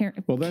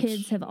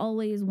 Kids have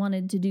always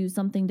wanted to do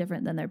something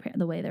different than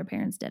the way their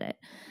parents did it.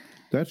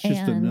 That's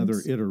just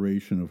another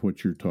iteration of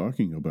what you're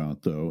talking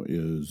about, though,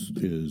 is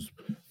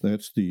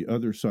that's the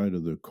other side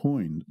of the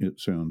coin, it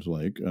sounds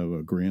like, of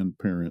a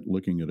grandparent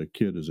looking at a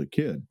kid as a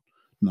kid,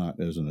 not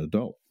as an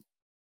adult.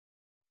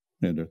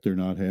 And if they're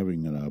not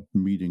having a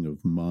meeting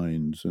of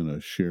minds and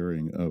a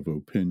sharing of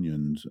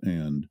opinions,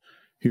 and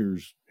here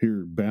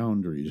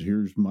boundaries,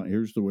 here's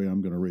the way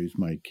I'm going to raise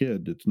my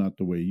kid. It's not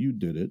the way you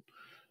did it,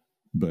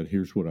 but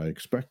here's what I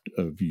expect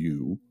of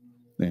you.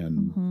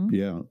 And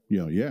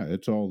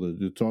it's all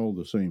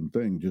the same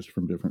thing, just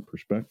from different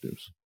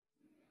perspectives.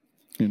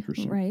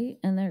 Interesting, right?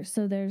 And there's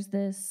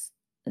this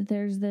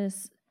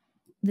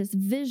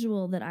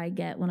visual that I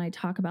get when I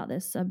talk about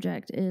this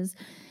subject is,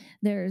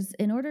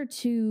 in order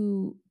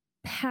to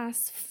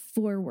pass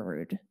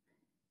forward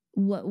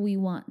what we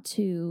want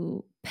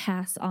to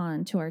pass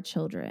on to our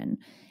children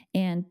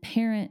and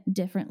parent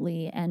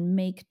differently and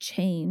make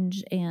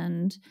change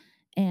and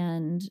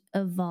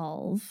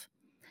evolve,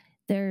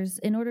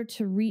 in order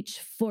to reach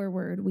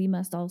forward, we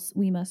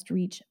must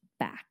reach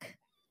back.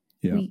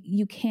 Yeah.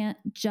 You can't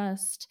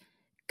just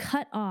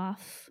cut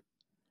off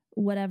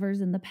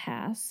whatever's in the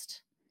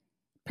past,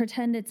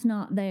 pretend it's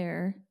not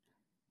there,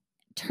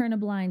 turn a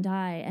blind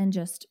eye, and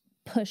just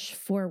push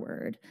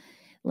forward.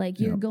 Like,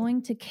 you're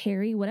going to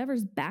carry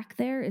whatever's back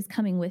there is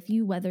coming with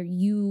you, whether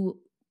you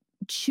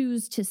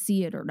choose to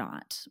see it or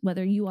not,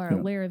 whether you are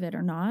aware of it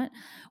or not.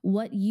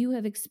 What you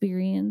have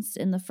experienced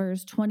in the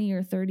first 20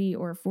 or 30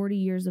 or 40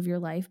 years of your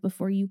life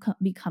before you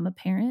become a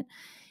parent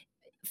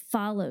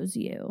follows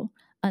you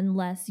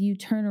unless you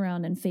turn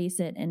around and face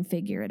it and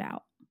figure it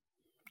out.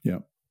 Yeah.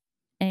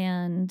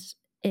 And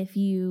if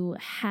you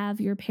have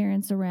your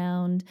parents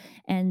around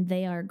and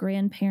they are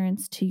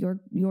grandparents to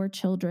your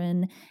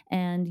children,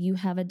 and you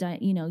have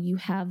you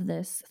have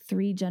this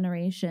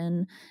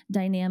 3-generation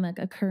dynamic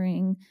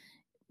occurring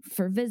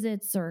for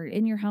visits or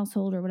in your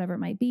household or whatever it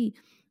might be,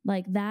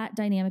 like, that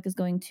dynamic is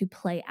going to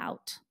play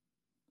out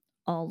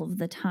all of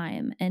the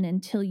time. And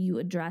until you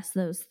address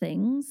those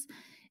things,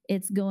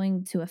 it's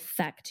going to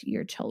affect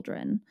your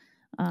children,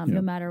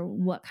 no matter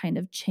what kind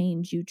of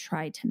change you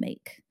try to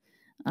make.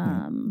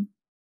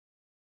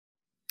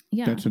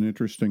 That's an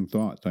interesting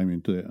thought. I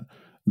mean,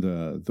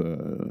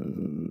 the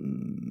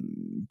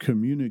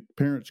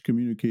parents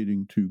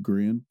communicating to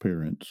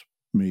grandparents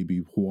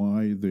maybe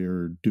why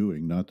they're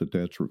doing, not that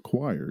that's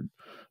required,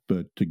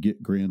 but to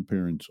get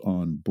grandparents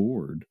on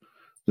board,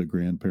 the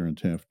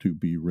grandparents have to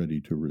be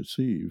ready to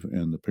receive,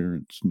 and the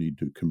parents need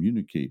to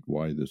communicate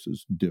why this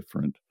is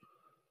different.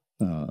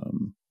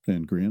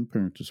 And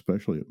grandparents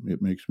especially,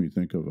 it makes me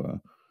think of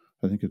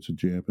I think it's a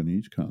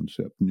Japanese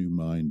concept, new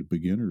mind,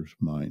 beginner's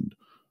mind.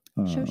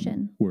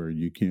 Shoshin. Where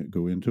you can't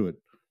go into it.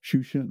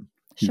 Shushin.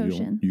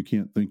 Shoshin. You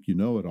can't think you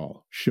know it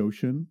all.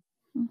 Shoshin.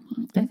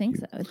 Mm-hmm. I think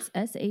so. It's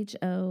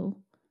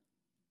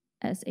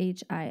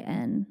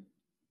SHOSHIN.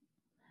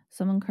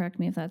 Someone correct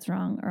me if that's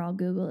wrong, or I'll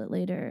Google it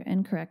later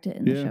and correct it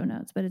in the show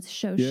notes. But it's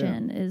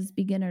Shoshin is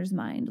beginner's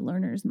mind,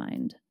 learner's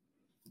mind.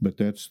 But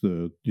that's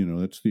the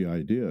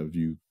idea of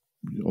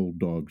old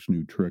dogs,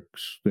 new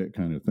tricks, that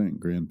kind of thing.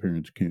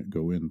 Grandparents can't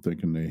go in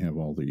thinking they have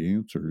all the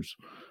answers.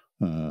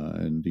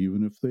 And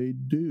even if they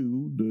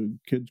do, the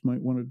kids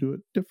might want to do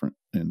it different.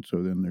 And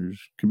so then there's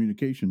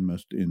communication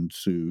must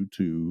ensue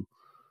to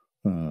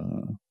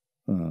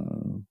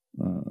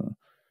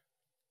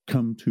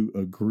come to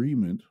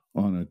agreement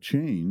on a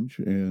change,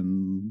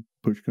 and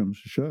push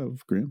comes to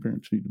shove,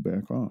 grandparents need to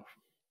back off.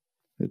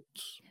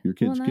 It's your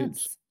kids'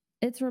 kids.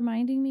 It's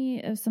reminding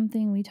me of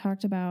something we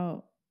talked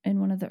about in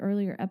one of the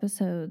earlier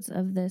episodes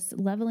of this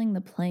leveling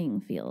the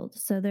playing field.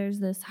 So there's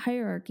this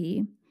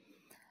hierarchy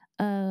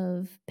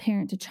of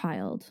parent to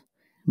child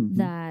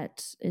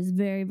that is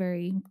very,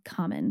 very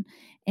common.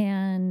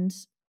 And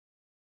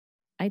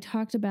I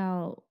talked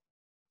about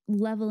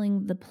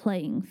leveling the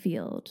playing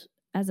field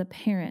as a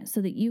parent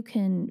so that you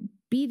can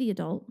be the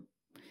adult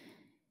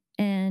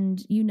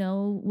and you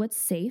know what's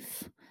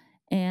safe,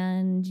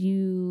 and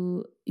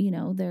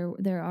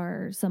there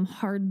are some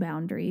hard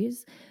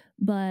boundaries.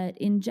 But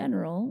in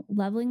general,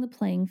 leveling the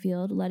playing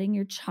field, letting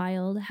your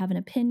child have an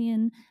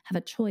opinion, have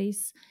a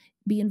choice,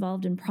 be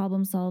involved in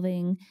problem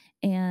solving,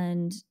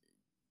 and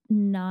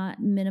not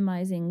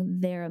minimizing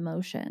their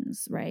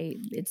emotions, right?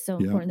 It's so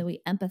important that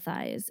we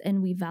empathize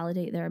and we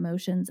validate their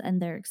emotions and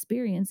their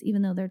experience,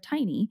 even though they're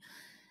tiny.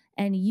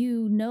 And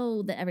you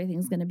know that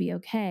everything's going to be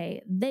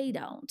okay. They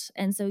don't.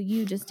 And so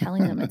you just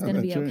telling them it's going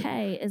to be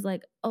okay is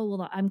like, oh,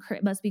 well,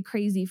 must be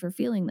crazy for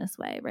feeling this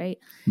way, right?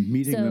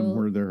 Meeting them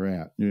where they're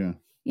at. Yeah.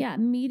 Yeah.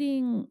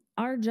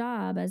 Our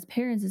job as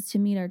parents is to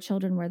meet our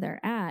children where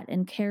they're at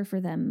and care for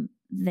them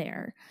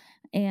there,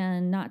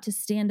 and not to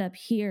stand up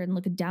here and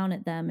look down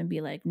at them and be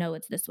like, no,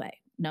 it's this way.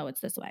 No, it's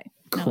this way.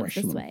 No, it's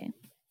this way.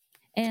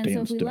 And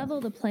so if we level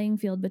the playing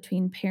field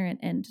between parent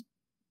and,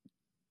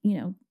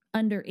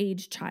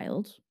 underage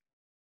child,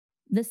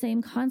 the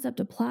same concept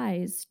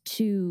applies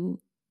to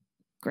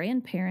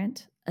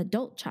grandparent,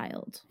 adult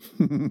child,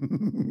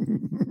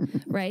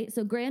 right?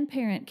 So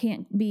grandparent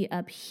can't be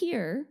up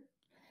here,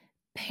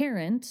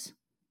 parent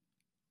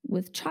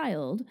with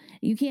child.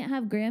 You can't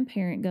have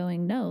grandparent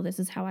going, no, this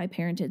is how I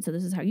parented, so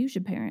this is how you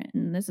should parent,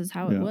 and this is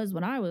how it was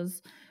when I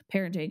was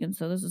parenting, and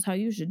so this is how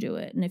you should do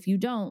it. And if you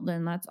don't,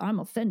 then I'm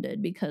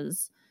offended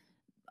because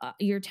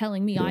you're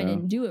telling me I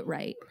didn't do it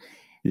right.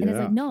 And it's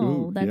like,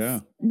 no,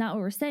 that's not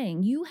what we're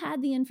saying. You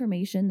had the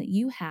information that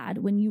you had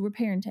when you were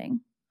parenting.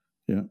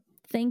 Yeah.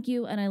 Thank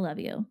you, and I love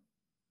you.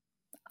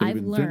 They've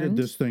invented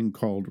this thing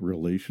called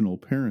relational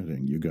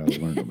parenting you got to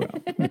learn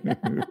about.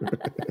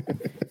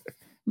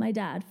 My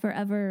dad,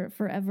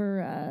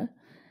 forever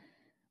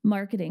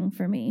marketing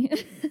for me.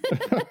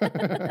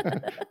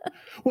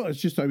 Well, it's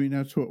just,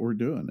 that's what we're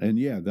doing. And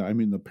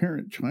the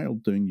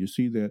parent-child thing, you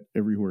see that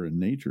everywhere in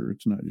nature.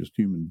 It's not just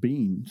human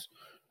beings.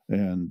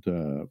 And,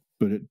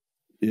 but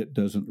it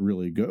doesn't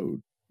really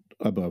go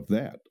above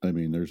that.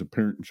 There's a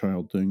parent and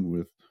child thing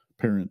with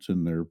parents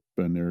and their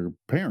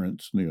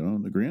parents,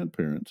 and the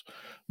grandparents.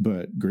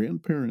 But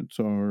grandparents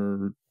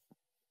are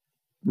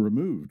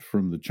removed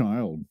from the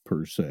child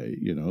per se.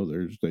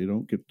 They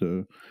don't get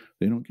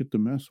to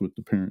mess with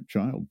the parent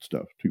child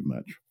stuff too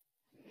much.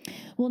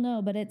 Well,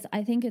 no, but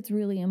I think it's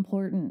really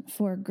important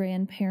for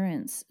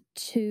grandparents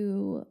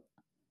to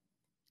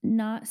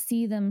not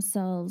see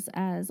themselves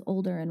as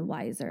older and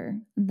wiser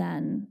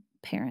than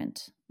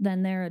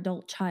their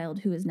adult child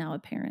who is now a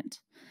parent.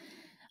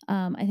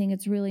 I think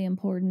it's really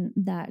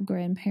important that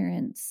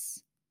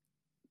grandparents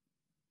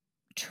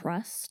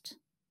trust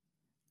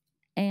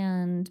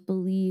and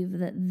believe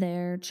that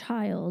their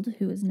child,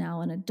 who is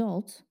now an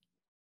adult,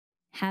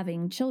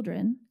 having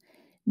children,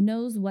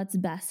 knows what's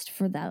best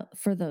for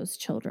those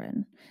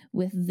children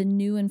with the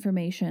new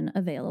information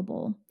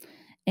available,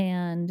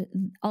 and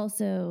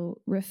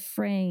also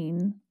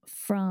refrain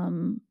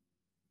from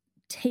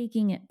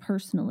taking it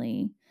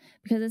personally,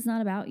 because it's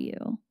not about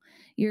you.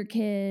 Your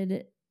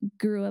kid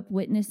grew up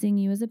witnessing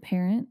you as a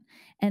parent,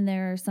 and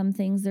there are some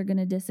things they're going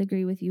to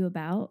disagree with you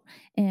about,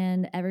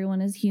 and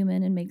everyone is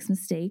human and makes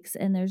mistakes,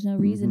 and there's no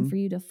reason for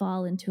you to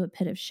fall into a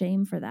pit of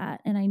shame for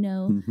that. And I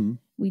know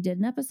we did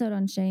an episode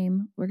on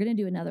shame. We're going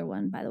to do another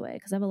one, by the way,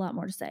 because I have a lot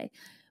more to say.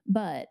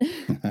 But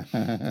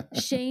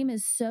shame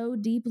is so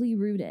deeply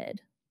rooted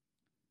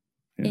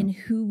in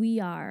who we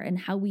are and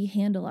how we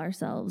handle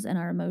ourselves and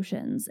our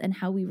emotions and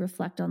how we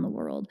reflect on the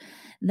world,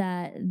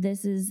 that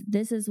this is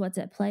what's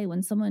at play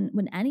when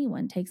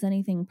anyone takes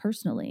anything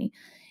personally.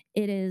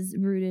 It is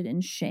rooted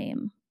in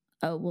shame.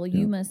 Oh, well,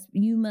 you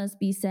must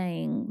be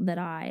saying that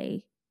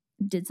I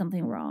did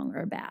something wrong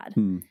or bad.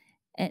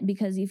 And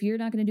because if you're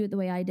not going to do it the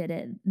way I did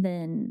it,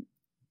 then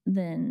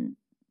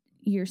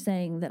you're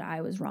saying that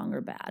I was wrong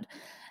or bad.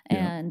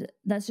 And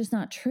that's just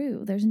not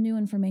true. There's new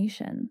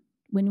information.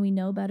 When we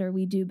know better,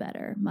 we do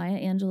better. Maya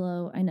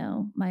Angelou,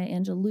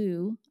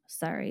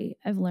 sorry,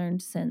 I've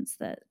learned since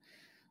that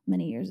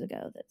many years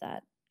ago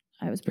that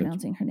I was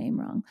pronouncing her name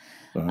wrong.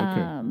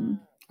 Okay.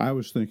 I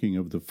was thinking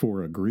of the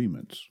 4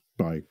 Agreements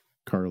by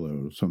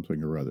Carlo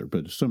something or other,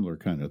 but a similar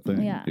kind of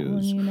thing. Yeah,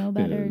 when you know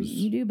better,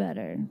 you do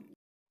better.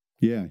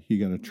 Yeah, you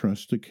got to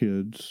trust the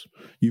kids.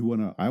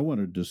 I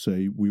wanted to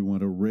say we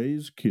want to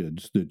raise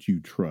kids that you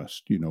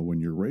trust.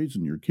 When you're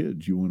raising your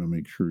kids, you want to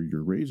make sure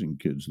you're raising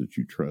kids that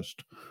you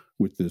trust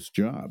with this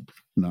job,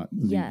 not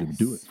need to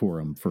do it for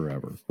them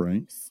forever,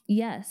 right?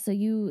 Yes.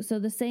 So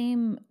the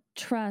same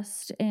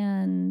trust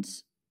and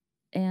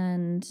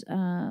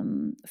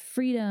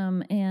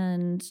freedom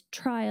and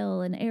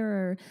trial and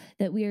error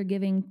that we are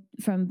giving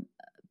from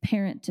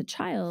parent to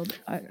child,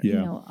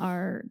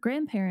 our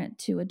grandparent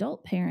to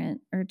adult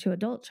parent or to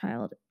adult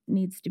child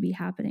needs to be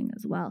happening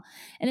as well.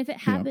 And if it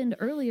happened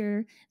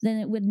earlier, then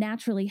it would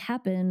naturally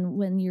happen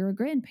when you're a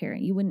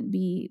grandparent. You wouldn't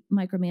be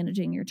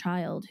micromanaging your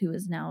child who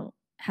is now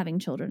having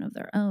children of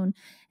their own.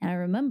 And I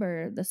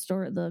remember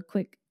the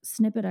quick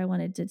snippet I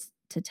wanted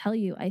to tell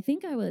you. I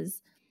think I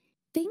was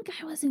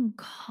in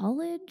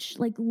college,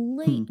 like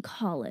late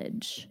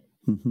college.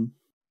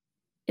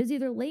 It was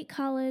either late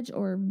college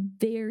or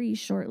very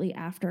shortly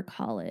after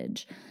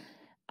college.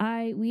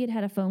 We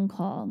had a phone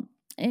call,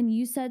 and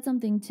you said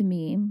something to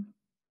me,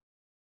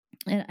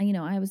 and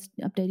I was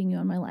updating you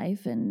on my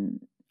life and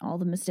all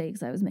the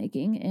mistakes I was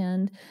making,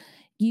 and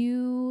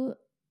you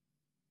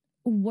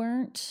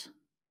weren't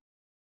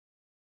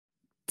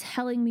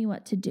telling me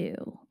what to do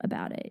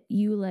about it.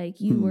 You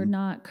were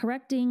not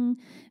correcting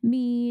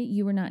me.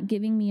 You were not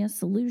giving me a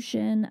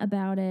solution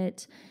about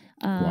it.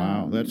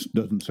 Wow, that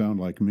doesn't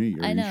sound like me.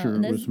 Are you sure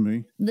it was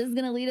me? This is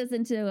going to lead us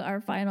into our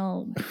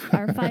final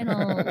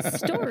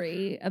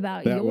story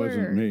about that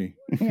wasn't me.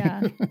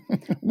 Yeah.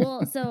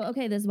 Well, so,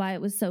 okay, this is why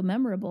it was so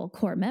memorable,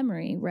 core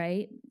memory,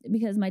 right?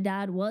 Because my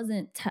dad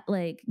wasn't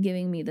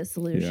giving me the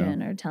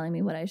solution or telling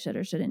me what I should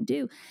or shouldn't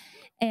do.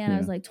 And I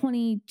was like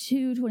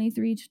 22,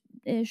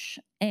 23-ish.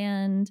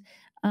 And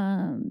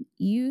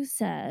you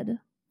said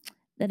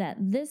that at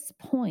this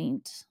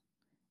point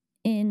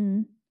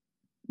in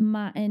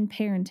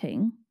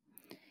parenting,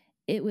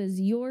 it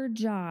was your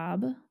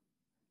job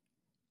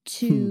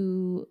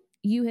to,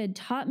 you had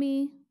taught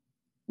me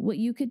what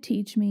you could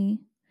teach me,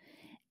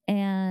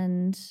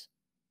 and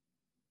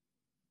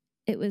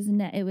it was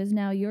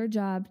now your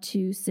job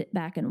to sit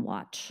back and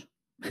watch.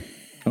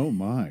 Oh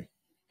my.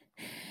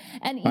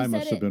 And I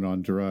must have been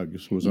on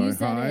drugs. Was I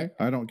high?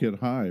 I don't get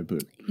high,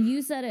 but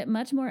you said it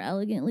much more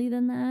elegantly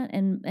than that,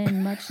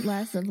 and much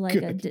less of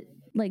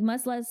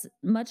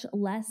much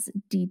less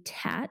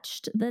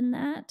detached than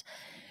that.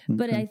 Okay.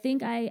 But I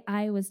think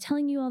I was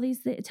telling you all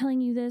these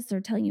telling you this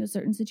or telling you a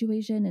certain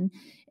situation,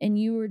 and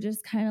you were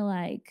just kind of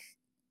like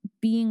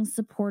being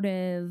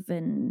supportive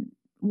and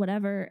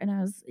whatever. And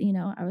I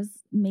was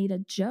made a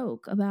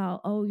joke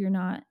about, oh, you're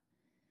not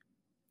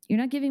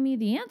giving me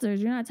the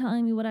answers. You're not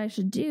telling me what I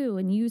should do.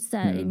 And you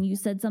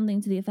said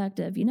something to the effect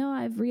of,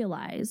 I've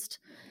realized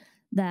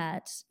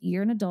that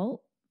you're an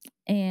adult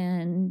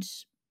and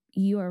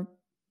you are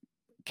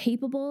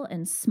capable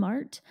and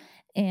smart.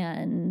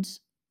 And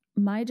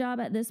my job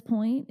at this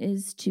point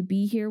is to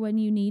be here when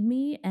you need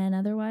me. And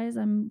otherwise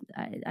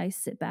I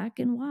sit back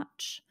and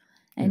watch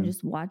and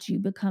just watch you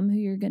become who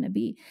you're going to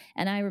be.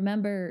 And I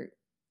remember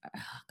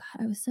God,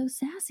 I was so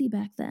sassy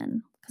back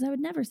then because I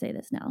would never say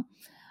this now.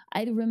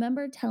 I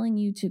remember telling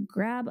you to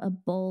grab a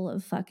bowl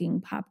of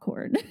fucking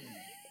popcorn.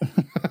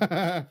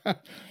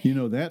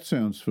 That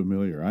sounds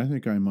familiar. I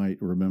think I might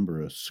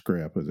remember a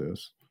scrap of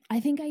this. I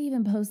think I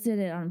even posted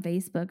it on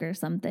Facebook or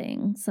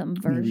something, some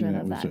Maybe version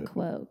that of was that it.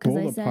 quote. Because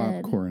Bowl I of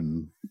said,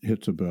 popcorn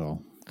hits a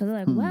bell. because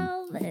I'm like,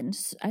 well, and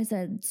I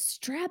said,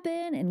 strap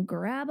in and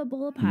grab a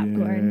bowl of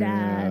popcorn,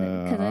 Dad.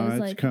 Because I was it's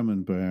like,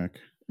 coming back.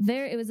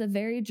 it was a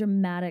very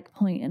dramatic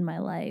point in my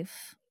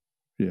life.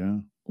 Yeah.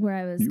 Where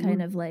I was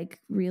kind of like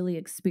really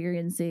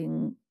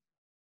experiencing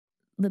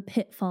the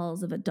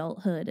pitfalls of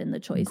adulthood and the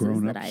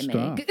choices that I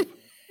make.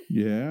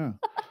 Yeah.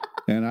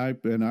 And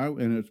it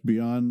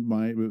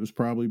was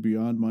probably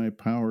beyond my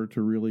power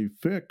to really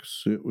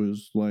fix. It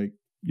was like,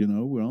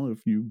 well,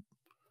 if do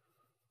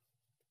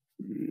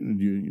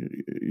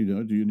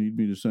you need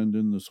me to send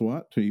in the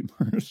SWAT team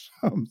or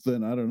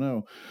something? I don't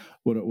know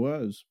what it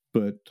was,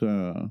 but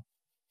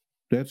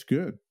that's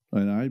good.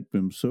 And I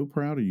am so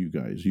proud of you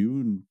guys, you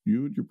and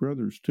your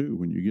brothers too,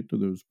 when you get to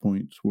those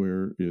points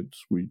where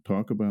we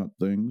talk about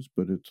things,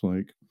 but it's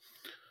like,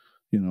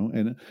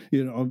 and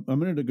a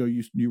minute ago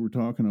you were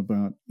talking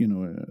about,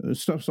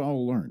 stuff's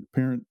all learned.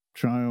 Parent,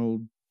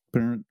 child,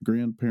 parent,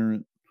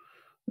 grandparent,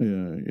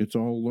 it's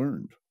all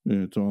learned.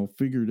 It's all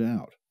figured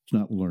out. It's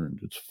not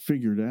learned. It's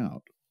figured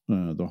out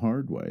the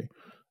hard way.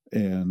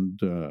 And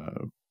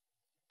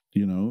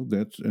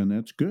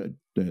that's good.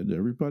 That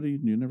everybody,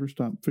 you never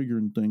stop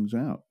figuring things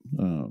out.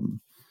 I'm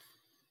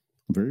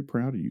very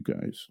proud of you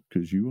guys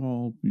because you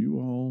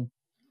all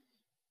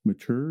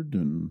matured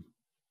and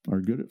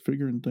are good at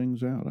figuring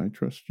things out. I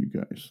trust you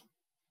guys.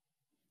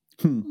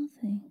 Well,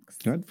 thanks.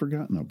 I'd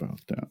forgotten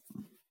about that.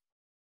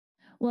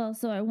 Well,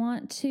 so I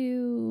want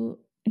to,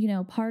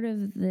 part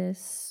of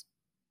this,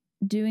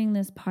 doing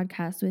this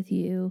podcast with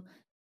you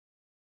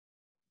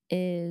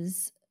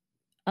is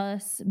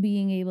us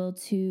being able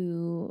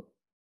to,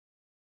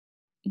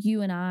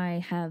 you and I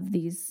have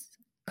these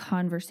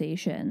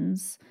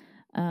conversations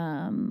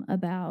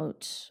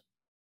about,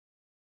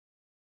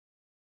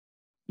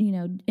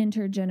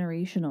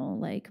 intergenerational,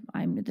 like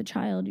I'm the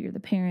child, you're the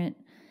parent,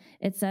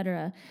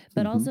 etc.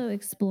 But also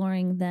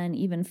exploring then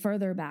even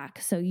further back.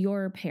 So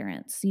your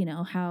parents,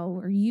 how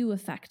were you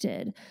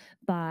affected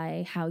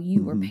by how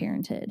you were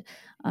parented?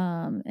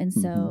 And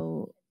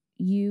so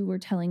you were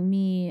telling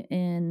me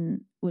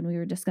when we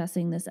were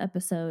discussing this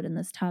episode and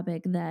this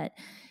topic that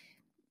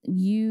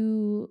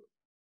you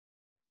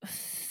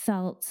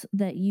felt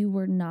that you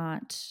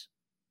weren't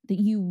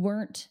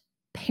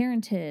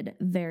parented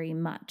very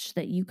much,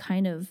 that you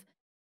kind of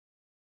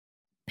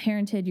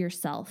parented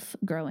yourself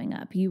growing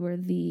up. You were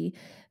the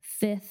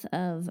fifth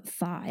of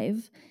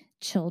 5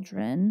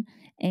 children,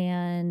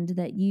 and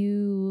that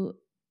you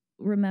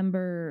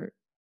remember,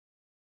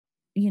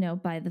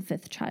 by the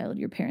 5th child,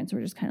 your parents were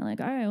just kind of like,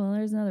 all right, well,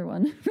 there's another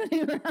one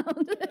running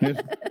around.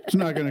 It's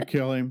not going to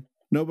kill him.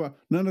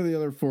 None of the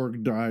other 4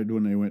 died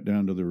when they went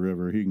down to the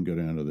river. He can go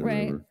down to the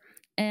river.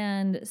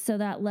 And so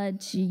that led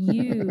to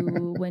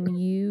you when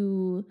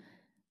you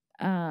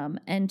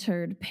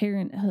entered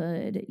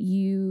parenthood,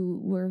 you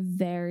were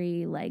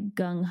very like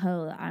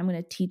gung-ho. I'm going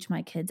to teach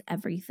my kids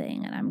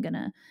everything. And I'm going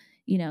to,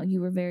 you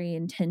were very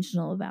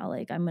intentional about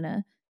like, I'm going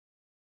to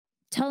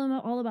tell them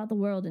all about the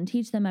world and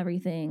teach them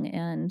everything.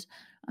 And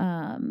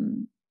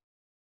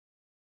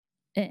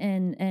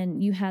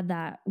you had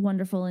that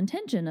wonderful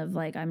intention of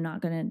like, I'm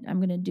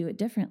going to do it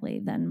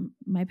differently than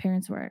my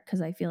parents were.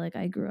 Cause I feel like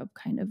I grew up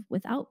kind of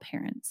without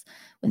parents,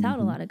 without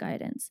a lot of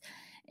guidance.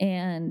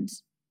 And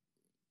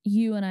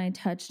you and I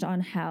touched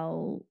on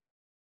how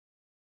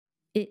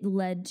it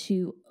led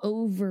to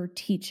over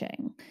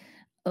teaching,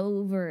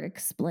 over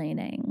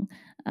explaining,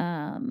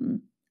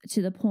 to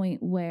the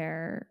point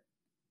where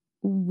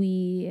I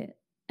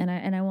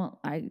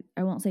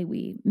won't say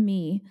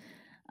me,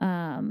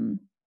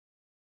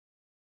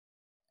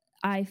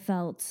 I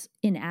felt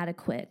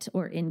inadequate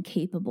or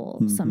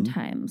incapable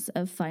sometimes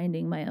of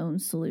finding my own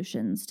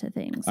solutions to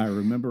things. I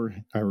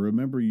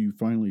remember you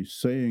finally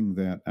saying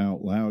that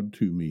out loud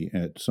to me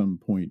at some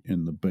point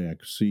in the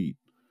back seat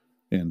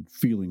and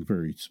feeling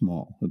very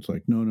small. It's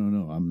like, no,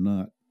 I'm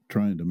not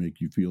trying to make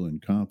you feel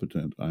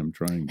incompetent. I'm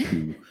trying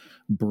to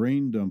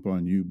brain dump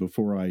on you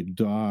before I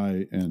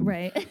die. And,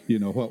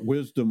 what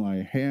wisdom I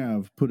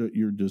have put at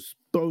your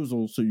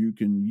disposal so you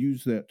can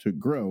use that to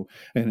grow.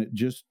 And it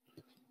just,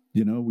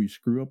 we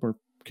screw up our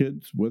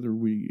kids,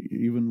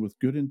 even with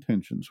good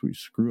intentions, we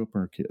screw up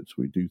our kids.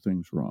 We do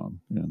things wrong,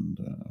 and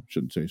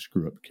shouldn't say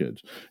screw up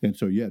kids. And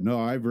so,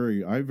 I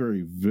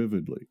very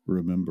vividly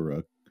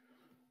remember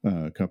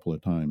a couple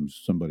of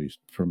times somebody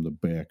from the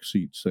back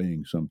seat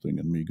saying something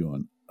and me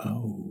going,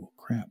 "Oh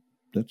crap,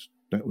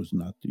 that was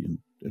not the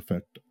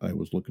effect I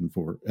was looking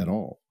for at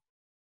all."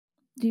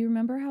 Do you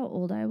remember how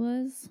old I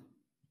was?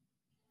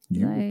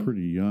 You were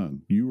pretty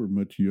young. You were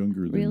much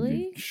younger than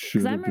you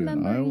should have been. Because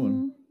I'm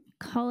remembering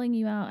calling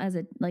you out as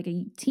a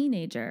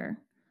teenager.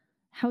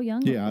 How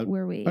young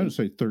were we? I would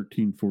say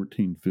 13,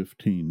 14,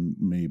 15,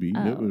 maybe.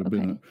 It would have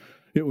been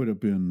It would have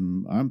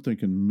been, I'm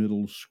thinking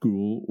middle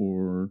school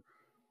or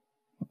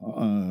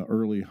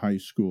early high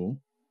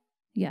school,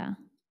 Yeah.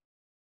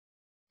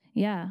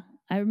 Yeah.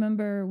 I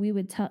remember we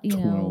would tell,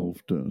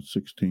 12 to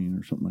 16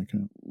 or something like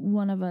that.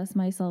 one of us,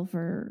 myself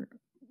or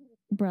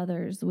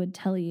brothers, would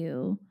tell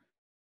you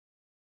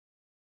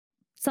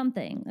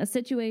something, a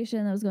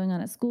situation that was going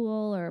on at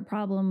school or a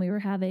problem we were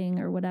having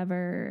or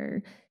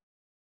whatever.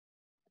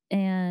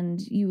 And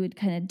you would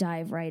kind of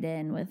dive right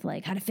in with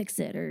like how to fix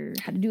it or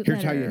how to do it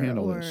Here's how better you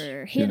handle this.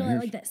 or Yeah, handle it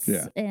like this.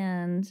 Yeah.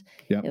 And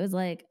Yep. it was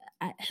like,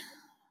 I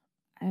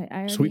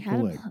already Sweep had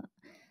the a leg.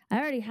 I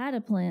already had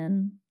a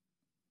plan.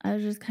 I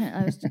was just kind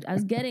of, I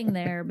was getting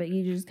there, but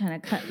you just kind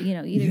of cut,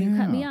 either you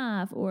cut me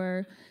off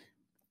or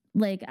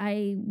like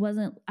I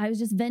was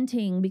just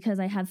venting because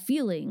I have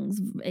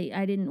feelings.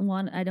 I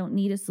don't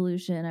need a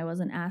solution. I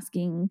wasn't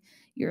asking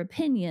your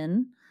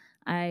opinion.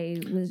 I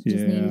was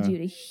just needed you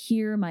to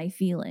hear my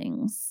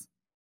feelings.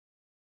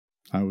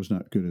 I was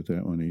not good at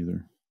that one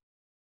either.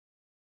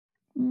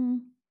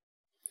 Mm.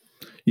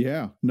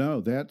 Yeah,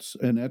 no, that's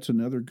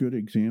another good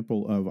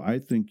example of, I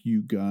think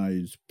you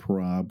guys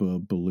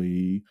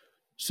probably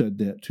said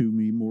that to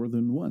me more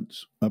than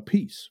once a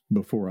piece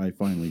before I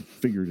finally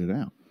figured it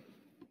out.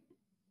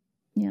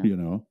 Yeah.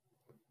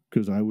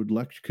 Because I would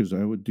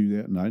do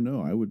that, and I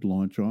know I would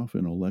launch off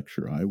in a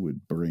lecture. I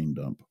would brain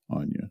dump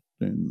on you,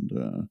 and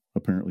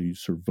apparently you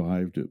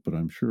survived it, but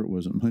I'm sure it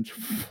wasn't much.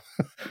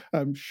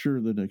 I'm sure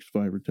the next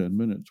 5 or 10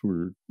 minutes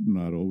were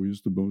not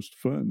always the most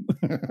fun.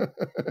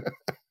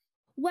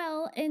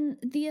 Well, and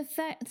the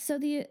effect, so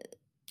the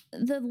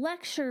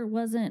lecture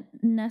wasn't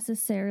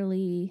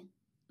necessarily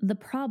the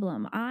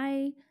problem.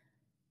 I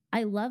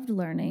loved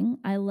learning.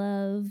 I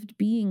loved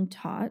being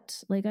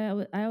taught. Like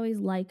I always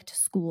liked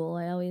school.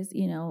 I always,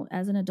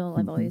 as an adult,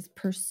 I've always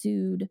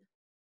pursued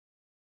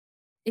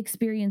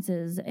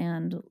experiences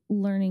and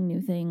learning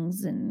new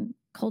things and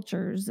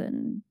cultures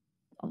and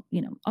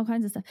all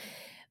kinds of stuff.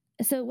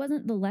 So it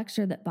wasn't the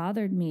lecture that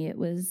bothered me. It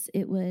was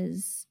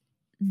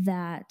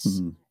that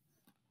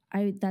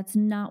that's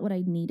not what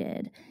I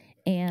needed.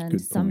 And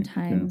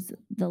sometimes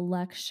the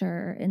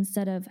lecture,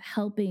 instead of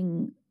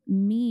helping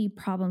me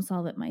problem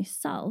solve it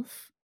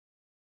myself,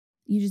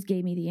 you just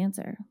gave me the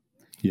answer.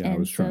 Yeah, and I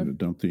was trying to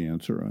dump the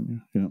answer on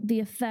you. Yeah. The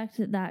effect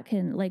that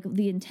can, like,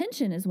 the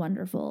intention is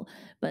wonderful,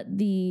 but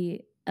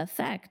the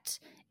effect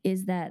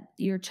is that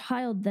your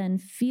child then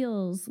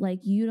feels like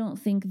you don't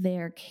think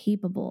they're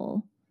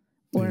capable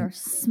or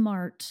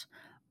smart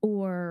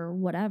or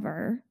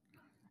whatever.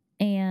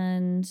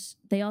 And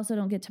they also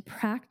don't get to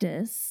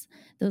practice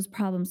those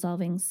problem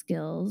solving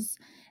skills,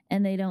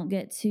 and they don't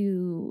get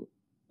to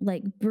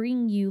like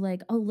bring you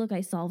like, oh, look, I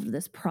solved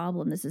this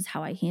problem. This is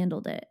how I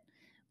handled it.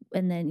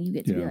 And then you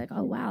get to be like,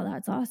 oh, wow,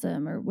 that's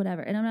awesome or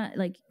whatever. And I'm not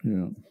like,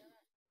 you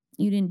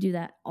didn't do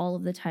that all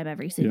of the time,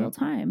 every single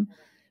time.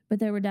 But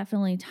there were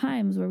definitely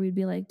times where we'd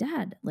be like,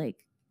 Dad,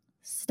 like,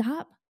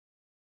 stop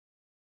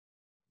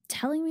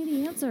telling me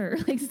the answer.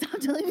 Like, stop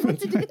telling me what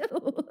to do.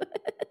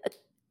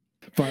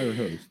 Fire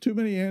hose. Too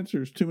many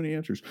answers.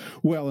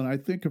 Well, and I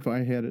think if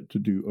I had it to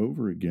do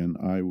over again,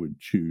 I would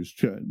choose,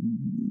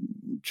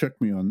 check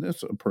me on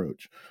this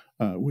approach,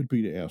 would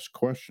be to ask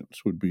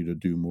questions, would be to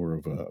do more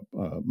of a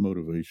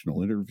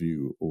motivational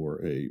interview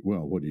or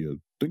well, what do you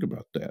think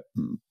about that?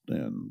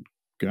 And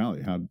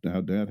golly, how'd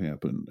that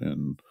happen?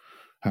 And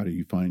how do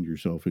you find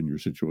yourself in your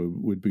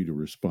situation? Would be to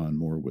respond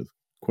more with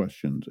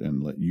questions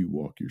and let you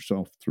walk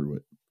yourself through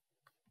it.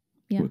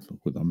 Yeah.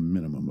 With a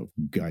minimum of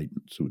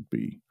guidance would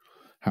be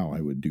how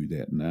I would do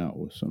that now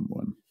with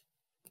someone.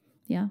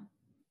 Yeah.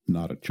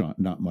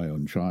 Not my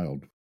own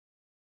child.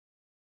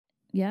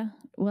 Yeah.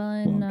 Well,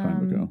 and, a long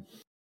time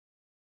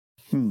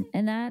ago.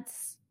 And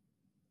that's,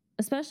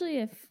 especially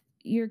if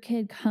your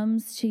kid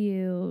comes to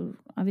you,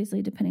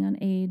 obviously depending on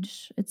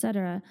age,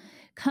 etc.,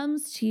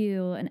 comes to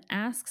you and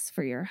asks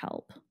for your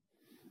help.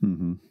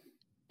 Mm-hmm.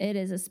 It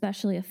is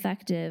especially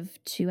effective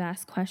to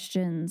ask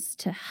questions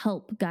to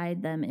help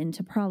guide them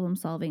into problem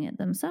solving it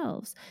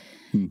themselves.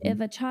 Mm-hmm. If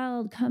a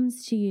child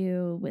comes to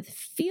you with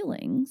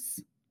feelings,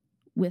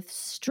 with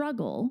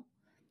struggle,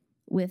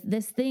 with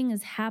this thing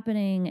is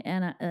happening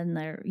and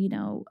they're,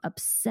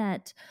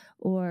 upset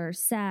or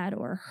sad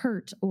or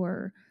hurt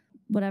or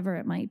whatever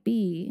it might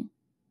be,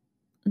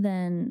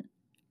 then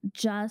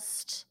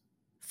just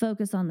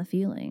focus on the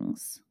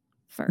feelings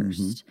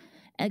first. Mm-hmm.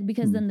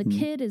 Because then the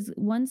kid is,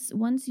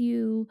 once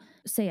you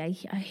say, I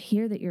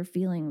hear that you're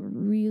feeling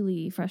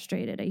really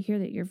frustrated. I hear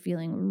that you're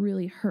feeling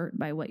really hurt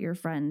by what your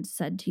friend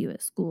said to you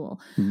at school.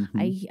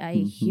 Mm-hmm. I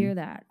hear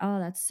that. Oh,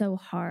 that's so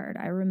hard.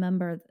 I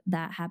remember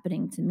that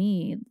happening to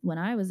me when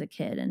I was a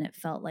kid and it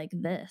felt like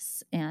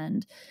this,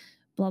 and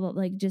blah, blah,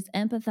 like just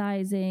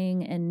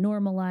empathizing and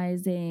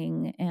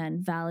normalizing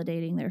and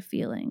validating their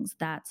feelings.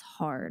 That's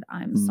hard.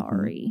 I'm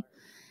sorry.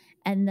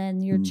 And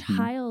then your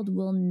child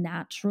will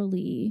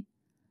naturally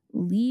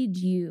lead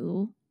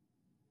you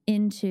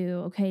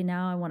into, okay,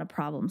 now I want to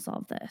problem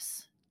solve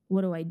this.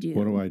 What do I do?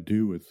 What do I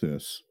do with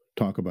this?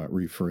 Talk about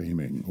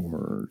reframing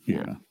or,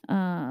 yeah.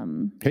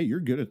 Hey, you're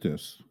good at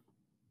this.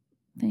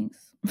 Thanks.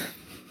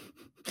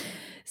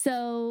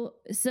 So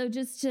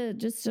just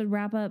to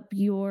wrap up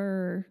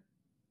your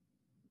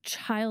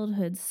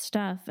childhood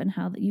stuff and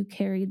how that you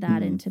carried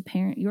that into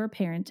your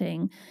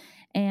parenting,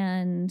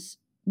 and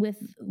with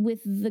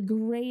the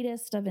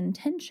greatest of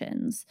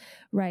intentions,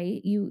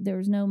 right?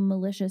 There's no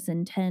malicious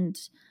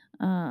intent.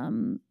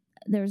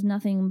 There's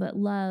nothing but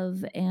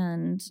love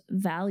and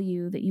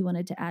value that you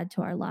wanted to add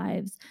to our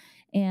lives.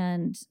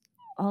 And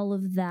all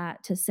of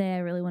that to say, I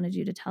really wanted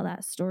you to tell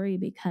that story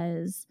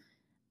because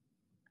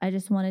I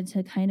just wanted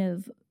to kind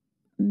of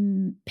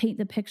paint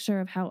the picture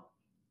of how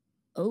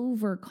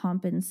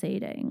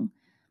overcompensating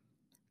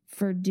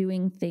for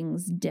doing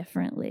things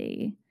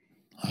differently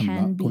I'm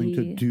not going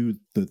to do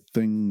the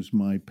things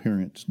my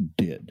parents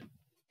did.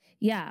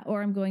 Yeah,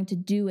 or I'm going to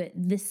do it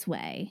this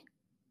way.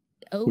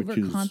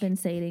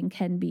 Overcompensating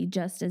can be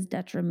just as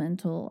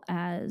detrimental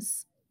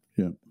as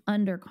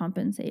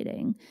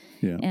undercompensating.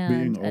 Yeah,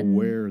 being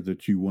aware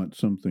that you want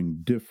something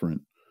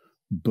different,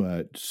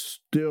 but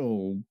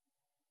still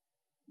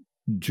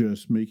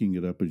just making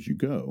it up as you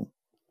go,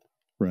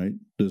 right?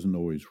 Doesn't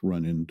always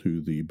run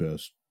into the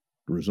best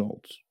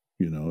results.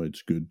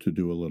 It's good to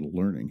do a little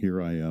learning.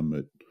 Here I am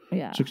at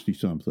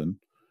 60-something,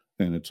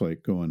 and it's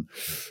like going,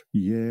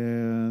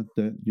 that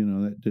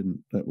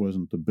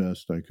wasn't the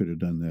best. I could have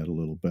done that a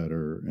little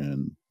better,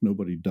 and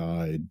nobody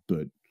died,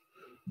 but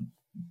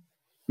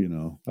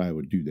I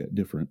would do that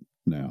different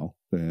now.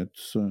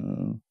 It's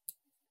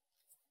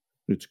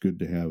good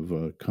to have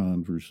a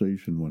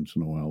conversation once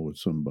in a while with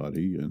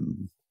somebody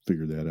and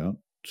figure that out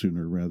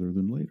sooner rather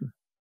than later.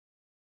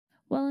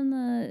 Well, in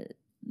the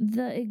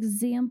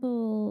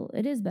example,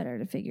 it is better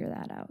to figure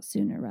that out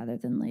sooner rather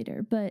than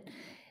later. But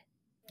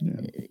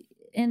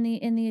in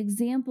the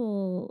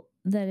example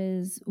that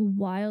is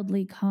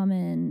wildly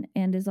common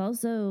and is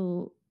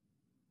also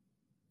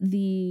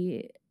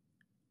the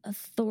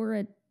authoritarian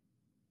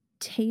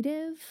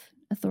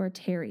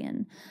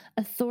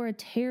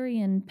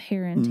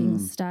parenting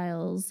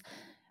styles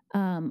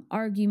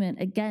argument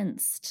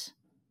against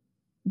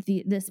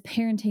this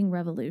parenting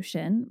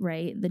revolution,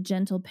 right? The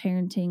gentle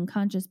parenting,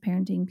 conscious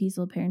parenting,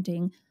 peaceful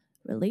parenting,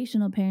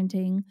 relational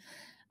parenting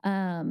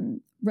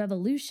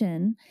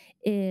revolution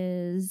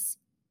is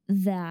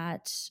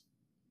that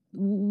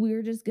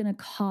we're just going to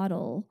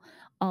coddle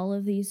all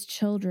of these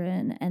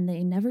children and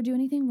they never do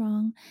anything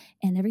wrong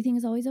and everything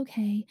is always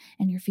okay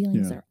and your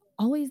feelings are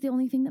always the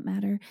only thing that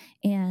matter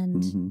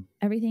and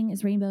everything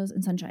is rainbows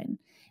and sunshine.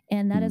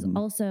 And that is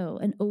also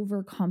an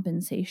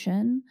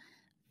overcompensation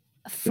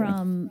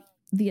from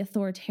the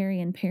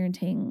authoritarian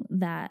parenting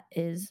that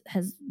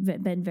has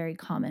been very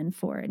common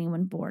for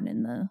anyone born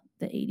in the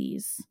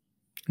 80s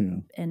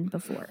and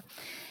before.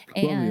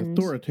 Well, the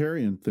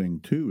authoritarian thing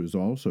too is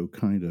also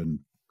kind of,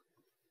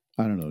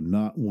 I don't know,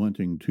 not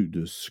wanting to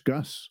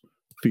discuss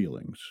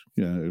feelings.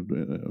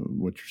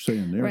 What you're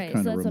saying there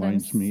kind of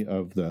reminds me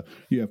of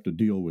you have to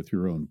deal with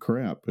your own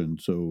crap.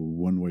 And so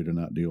one way to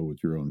not deal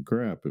with your own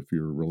crap, if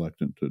you're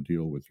reluctant to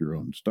deal with your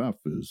own stuff,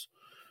 is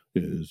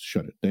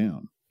shut it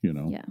down,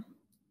 Yeah.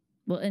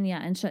 Well,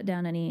 and shut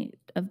down any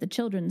of the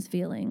children's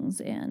feelings.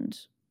 And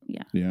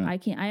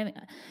if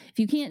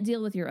you can't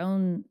deal with your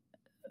own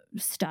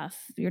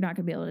stuff, you're not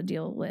going to be able to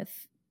deal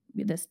with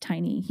this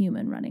tiny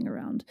human running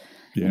around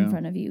in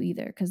front of you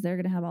either, because they're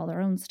going to have all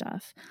their own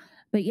stuff.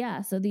 But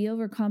so the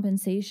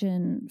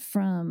overcompensation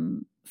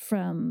from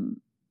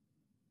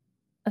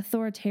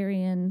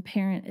authoritarian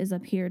parent is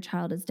up here,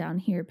 child is down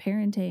here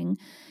parenting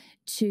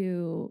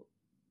to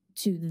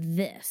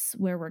this,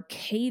 where we're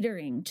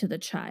catering to the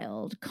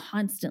child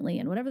constantly,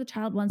 and whatever the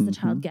child wants, the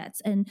child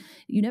gets, and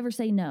you never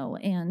say no,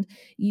 and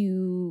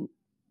you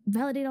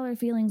validate all their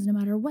feelings no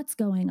matter what's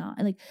going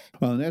on.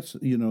 Well, and that's,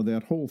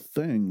 that whole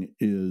thing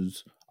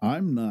is,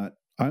 I'm not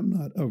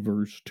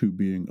averse to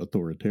being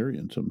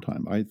authoritarian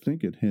sometime. I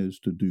think it has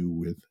to do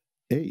with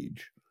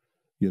age.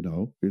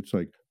 It's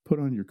like, put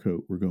on your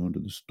coat, we're going to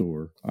the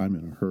store, I'm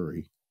in a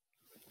hurry,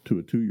 to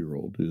a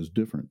 2-year-old is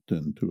different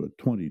than to a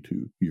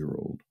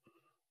 22-year-old.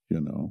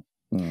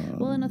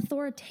 Well, an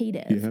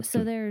authoritative. You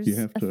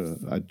have to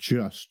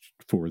adjust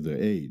for the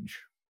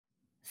age.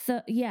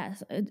 So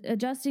yes,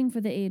 adjusting for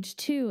the age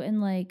too,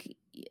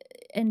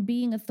 and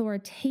being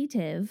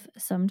authoritative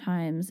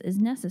sometimes is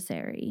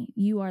necessary.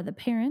 You are the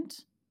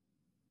parent.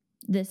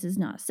 This is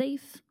not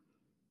safe.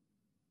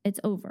 It's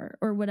over,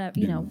 or whatever,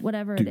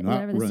 whatever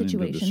the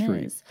situation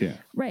is. Yeah.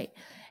 Right.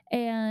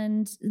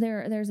 And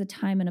there's a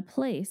time and a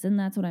place. And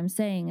that's what I'm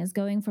saying, is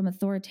going from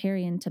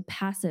authoritarian to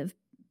passive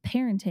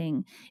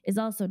parenting is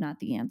also not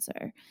the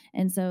answer.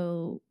 And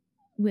so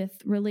with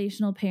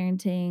relational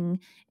parenting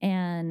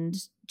and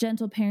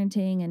gentle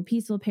parenting and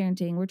peaceful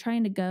parenting, we're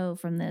trying to go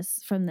from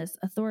this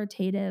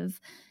authoritative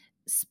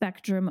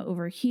spectrum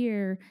over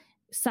here,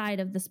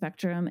 side of the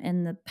spectrum,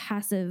 and the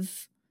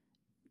passive,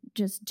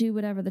 just do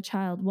whatever the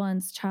child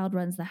wants, child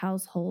runs the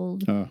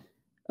household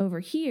over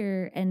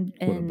here, and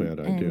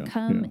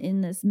come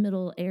in this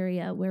middle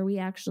area where we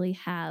actually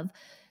have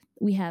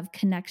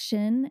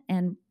connection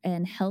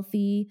and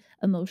healthy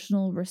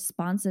emotional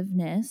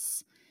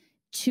responsiveness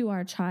to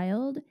our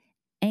child,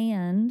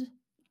 and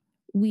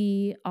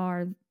we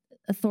are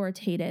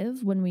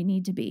authoritative when we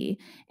need to be,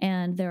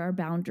 and there are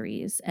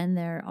boundaries, and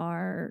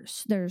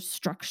there's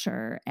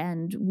structure,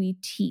 and we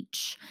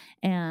teach,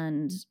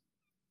 and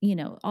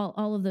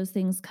all of those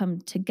things come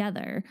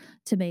together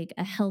to make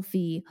a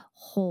healthy,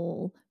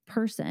 whole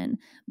person.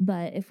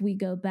 But if we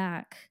go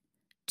back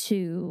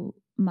to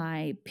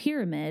my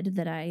pyramid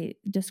that I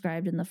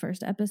described in the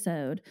first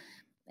episode,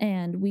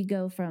 and we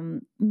go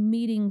from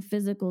meeting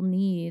physical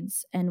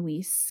needs and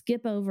we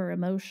skip over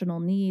emotional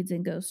needs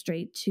and go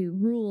straight to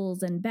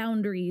rules and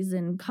boundaries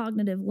and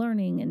cognitive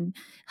learning and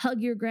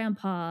hug your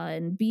grandpa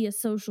and be a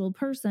social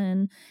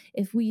person,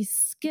 if we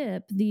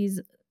skip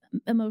these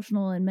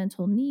emotional and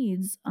mental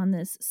needs on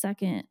this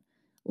second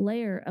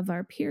layer of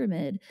our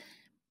pyramid,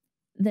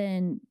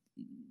 then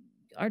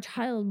our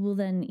child will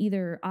then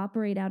either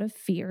operate out of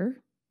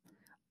fear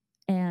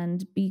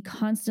and be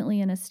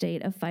constantly in a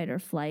state of fight or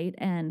flight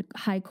and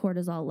high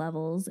cortisol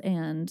levels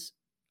and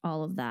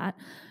all of that,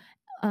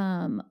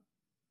 and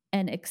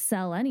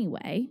excel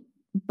anyway,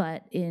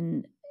 but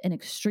in an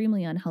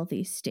extremely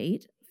unhealthy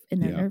state in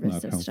their nervous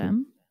not system.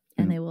 healthy.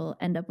 And they will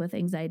end up with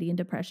anxiety and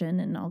depression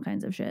and all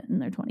kinds of shit in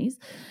their 20s.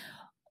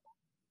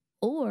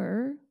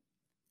 Or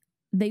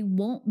they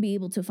won't be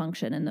able to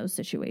function in those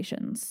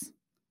situations,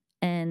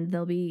 and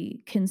they'll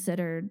be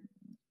considered,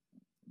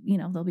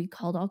 they'll be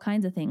called all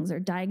kinds of things or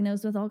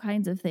diagnosed with all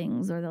kinds of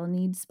things, or they'll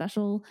need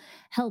special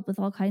help with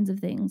all kinds of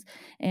things.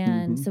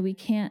 And so we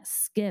cannot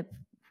skip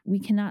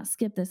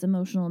this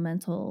emotional and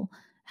mental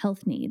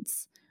health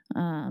needs.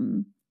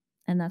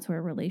 And that's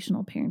where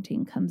relational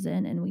parenting comes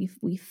in. And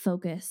we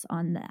focus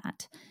on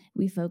that.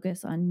 We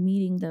focus on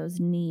meeting those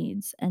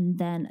needs and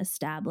then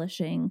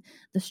establishing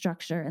the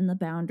structure and the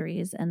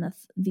boundaries and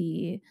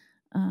the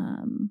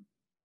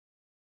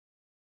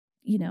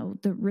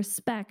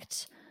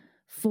respect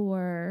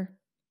for,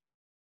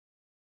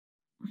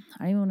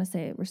 I don't even want to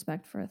say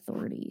respect for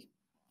authority.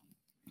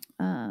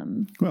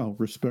 Well,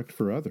 respect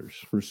for others,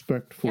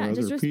 respect for other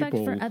just respect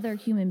people, for other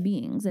human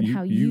beings and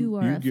how you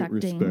are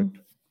affecting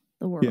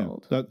the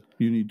world. Yeah, that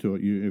you need to.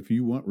 If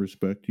you want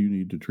respect, you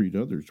need to treat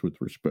others with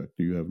respect.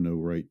 You have no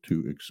right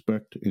to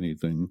expect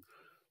anything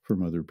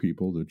from other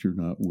people that you're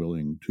not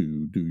willing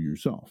to do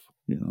yourself.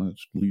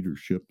 That's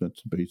leadership.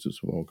 That's the basis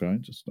of all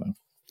kinds of stuff.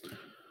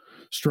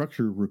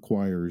 Structure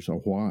requires a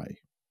why.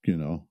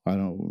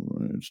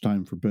 It's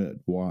time for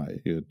bed.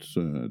 Why? It's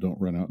don't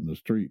run out in the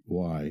street.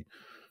 Why?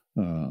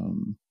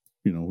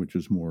 Which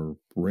is more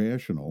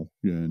rational.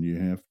 And you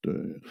have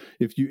to,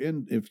 if you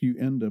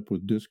end up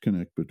with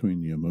disconnect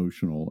between the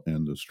emotional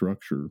and the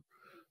structure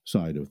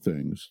side of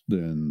things,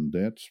 then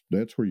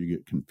that's where you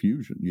get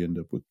confusion. You end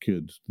up with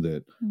kids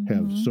that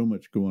have so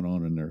much going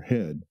on in their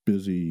head,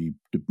 busy,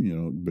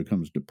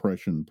 becomes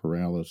depression,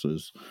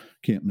 paralysis,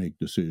 can't make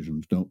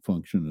decisions, don't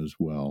function as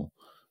well.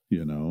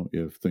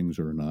 If things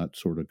are not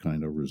sort of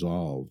kind of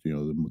resolved,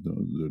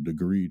 the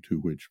degree to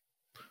which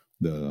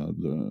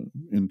the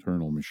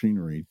internal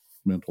machinery,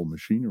 mental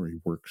machinery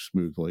works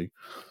smoothly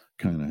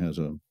kind of has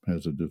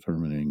a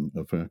determining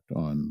effect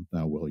on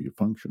how well you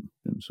function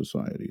in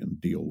society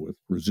and deal with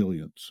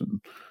resilience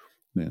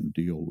and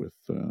deal with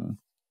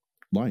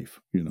life,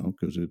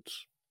 because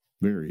it's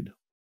varied.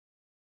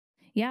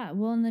 Yeah,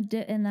 well,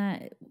 in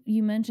that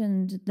you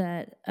mentioned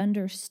that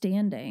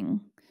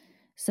understanding.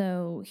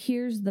 So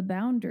here's the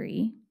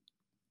boundary,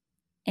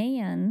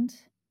 and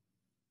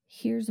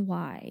here's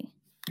why.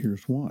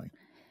 Here's why.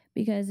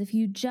 Because if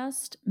you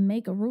just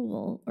make a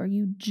rule, or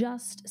you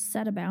just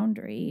set a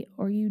boundary,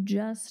 or you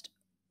just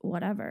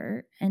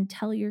whatever, and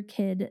tell your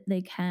kid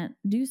they can't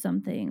do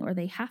something, or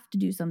they have to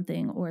do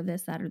something, or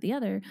this, that, or the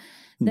other,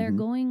 they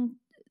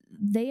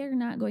are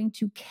not going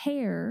to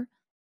care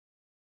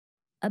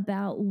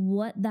about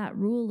what that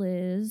rule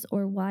is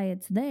or why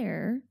it's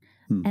there.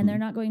 And they're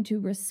not going to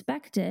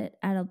respect it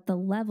at the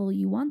level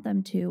you want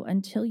them to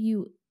until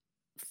you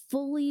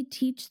fully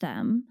teach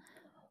them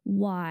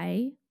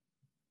why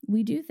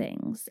we do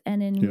things.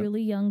 And in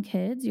really young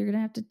kids, you're going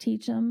to have to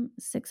teach them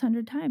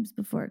 600 times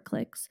before it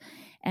clicks.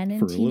 And in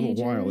for teenagers,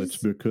 a little while, it's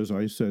because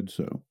I said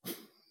so.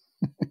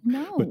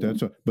 No,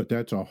 but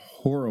that's a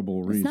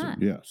horrible reason.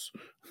 Yes,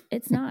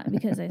 it's not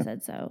because I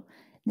said so.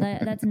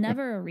 That's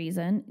never a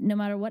reason, no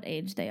matter what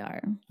age they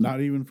are. Not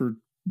even for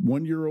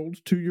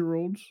 1-year-olds,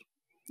 2-year-olds.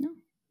 No,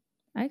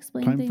 I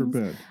explain time things. for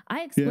bed.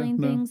 I explain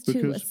things to a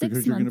 6-month-old.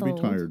 Because you're going to be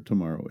tired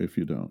tomorrow if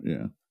you don't.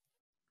 Yeah.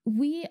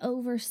 We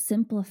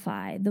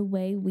oversimplify the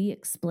way we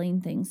explain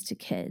things to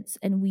kids,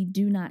 and we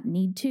do not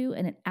need to,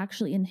 and it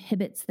actually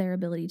inhibits their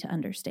ability to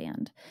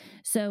understand.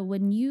 So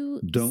when you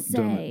don't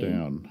dumb it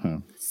down, huh?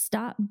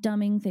 Stop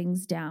dumbing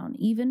things down,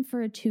 even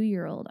for a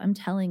 2-year-old, I'm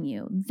telling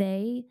you,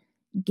 they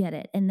get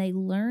it, and they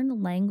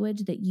learn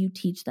language that you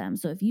teach them.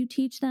 So if you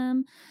teach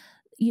them,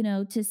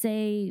 to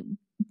say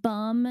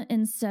bum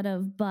instead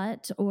of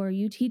butt, or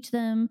you teach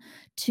them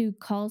to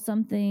call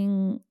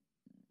something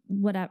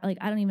whatever, like,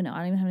 I don't even know. I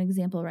don't even have an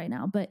example right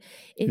now. But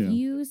if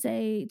you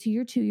say to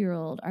your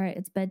 2-year-old, all right,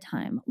 it's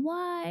bedtime.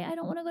 Why? I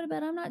don't want to go to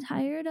bed. I'm not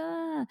tired.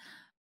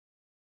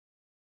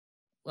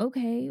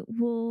 Okay,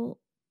 well,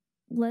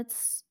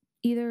 let's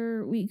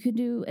either we could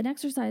do an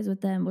exercise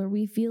with them where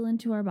we feel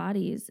into our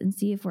bodies and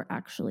see if we're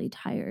actually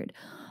tired.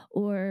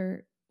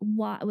 Or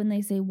when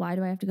they say, why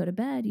do I have to go to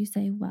bed? You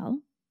say, well,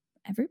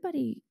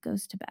 everybody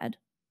goes to bed.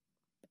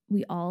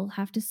 We all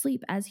have to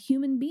sleep as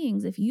human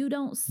beings. If you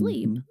don't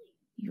sleep,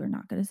 you're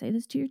not going to say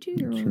this to your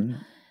 2-year-old.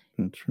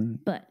 That's right.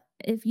 But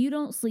if you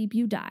don't sleep,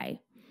 you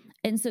die.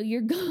 And so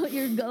you're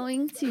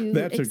going to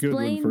That's a good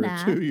one for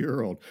that. a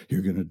 2-year-old.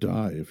 You're going to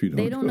die if you don't.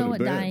 They don't know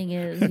what dying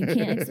is. You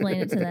can't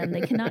explain it to them.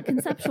 They cannot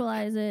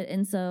conceptualize it,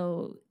 and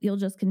so you'll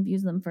just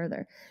confuse them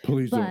further.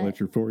 Please don't let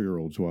your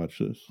 4-year-olds watch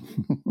this.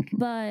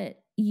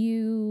 But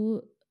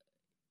you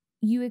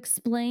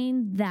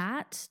explain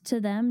that to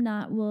them.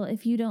 Not, well,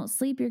 if you don't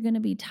sleep, you're going to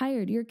be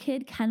tired. Your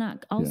kid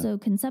cannot also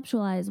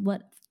conceptualize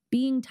what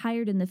being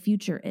tired in the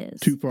future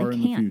is. Too far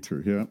in the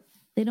future. Yeah,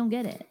 they don't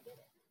get it.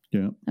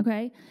 Yeah.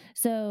 Okay.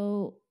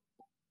 So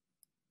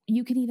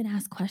you can even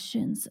ask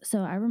questions.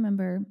 So I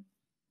remember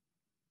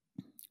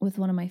with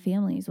one of my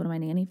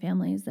nanny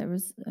families, there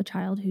was a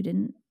child who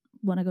didn't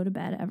want to go to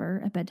bed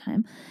ever at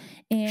bedtime.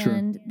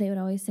 And they would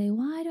always say,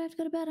 why do I have to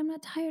go to bed? I'm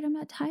not tired. I'm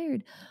not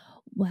tired.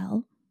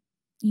 Well,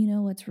 you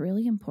know, what's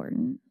really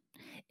important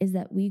is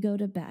that we go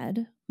to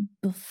bed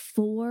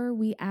before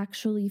we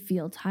actually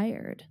feel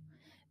tired.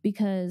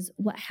 Because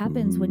what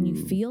happens when you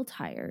feel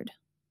tired?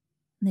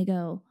 They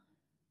go,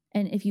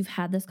 and if you've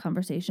had this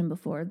conversation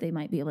before, they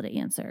might be able to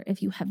answer.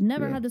 If you have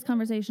never had this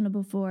conversation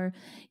before,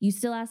 you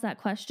still ask that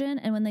question.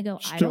 And when they go,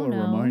 I don't know.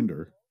 Still a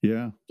reminder.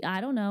 Yeah.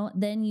 I don't know.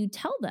 Then you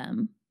tell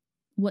them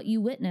what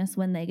you witness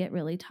when they get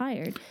really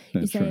tired.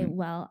 You say,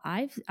 well,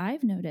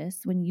 I've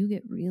noticed when you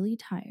get really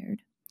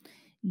tired,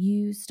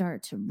 you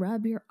start to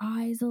rub your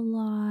eyes a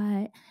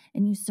lot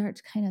and you start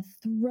to kind of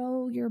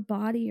throw your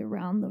body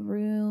around the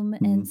room.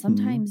 And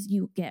sometimes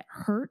you get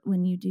hurt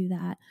when you do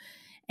that.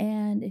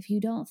 And if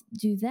you don't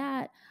do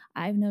that,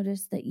 I've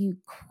noticed that you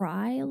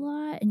cry a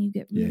lot and you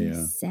get really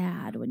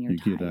sad when you're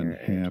tired. You get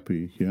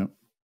unhappy. Yep.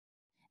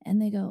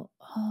 And they go,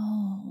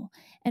 oh,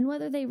 and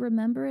whether they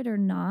remember it or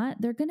not,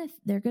 they're going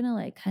to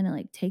like kind of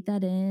like take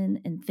that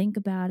in and think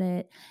about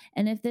it.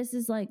 And if this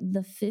is like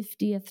the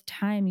 50th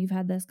time you've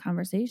had this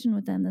conversation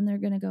with them, then they're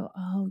going to go,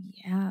 oh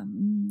yeah,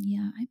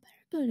 I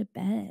better go to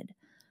bed.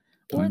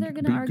 Or they're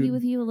going to argue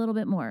with you a little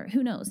bit more.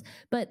 Who knows?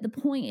 But the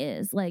point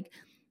is, like,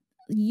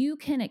 you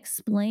can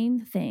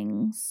explain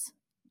things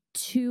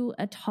to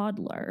a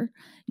toddler.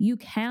 You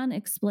can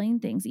explain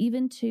things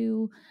even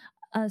to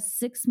a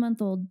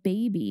 6-month-old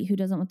baby who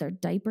doesn't want their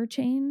diaper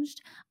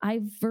changed.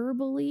 I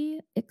verbally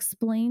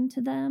explain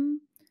to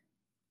them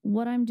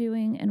what I'm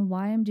doing and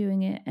why I'm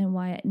doing it and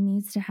why it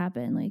needs to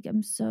happen. Like,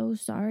 I'm so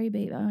sorry,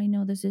 babe. I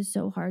know this is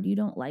so hard. You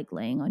don't like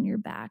laying on your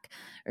back,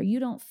 or you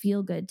don't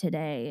feel good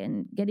today,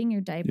 and getting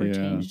your diaper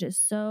changed is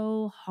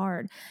so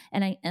hard.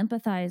 And I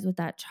empathize with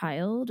that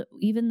child,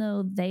 even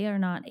though they are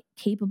not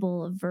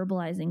capable of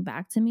verbalizing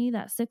back to me.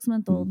 That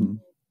 6-month-old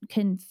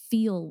can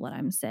feel what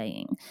I'm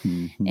saying,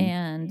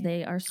 and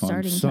they are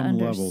starting to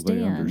understand. On some level,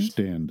 they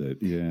understand it.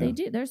 Yeah, they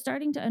do. They're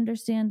starting to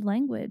understand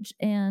language,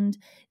 and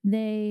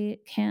they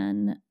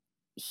can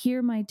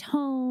hear my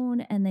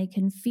tone, and they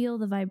can feel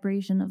the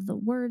vibration of the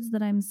words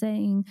that I'm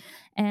saying.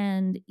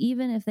 And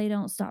even if they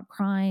don't stop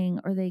crying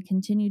or they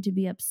continue to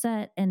be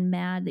upset and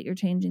mad that you're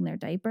changing their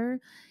diaper,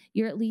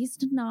 you're at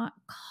least not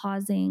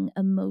causing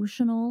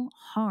emotional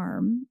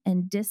harm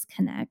and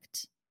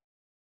disconnect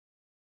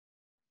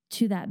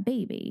to that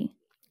baby.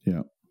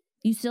 Yeah.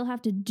 You still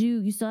have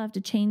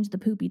to change the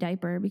poopy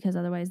diaper, because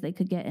otherwise they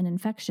could get an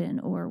infection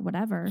or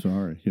whatever.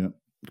 Sorry. Yeah.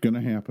 It's going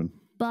to happen.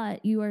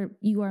 But you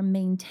are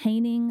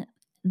maintaining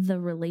the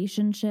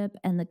relationship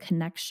and the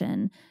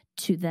connection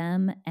to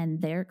them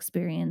and their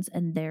experience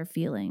and their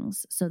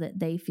feelings, so that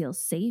they feel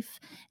safe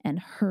and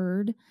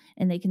heard,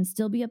 and they can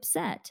still be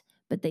upset,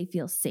 but they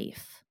feel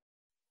safe.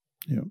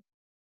 Yeah.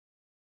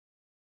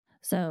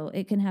 So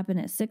it can happen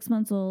at 6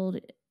 months old,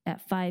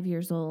 at 5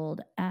 years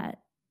old, at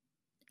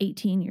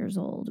 18 years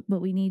old,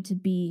 but we need to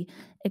be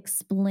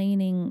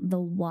explaining the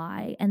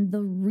why and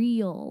the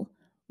real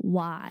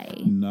why.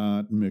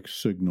 Not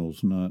mixed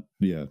signals, not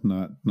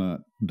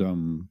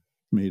dumb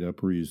made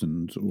up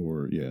reasons,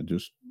 or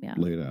just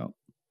lay it out.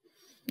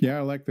 Yeah,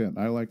 I like that.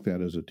 I like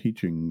that as a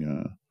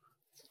teaching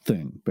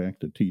thing.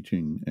 Back to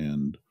teaching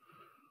and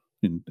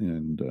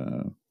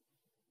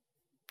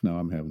now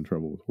I'm having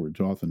trouble with words,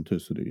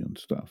 authenticity and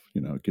stuff,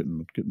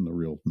 getting the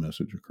real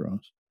message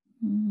across.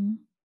 Mm-hmm.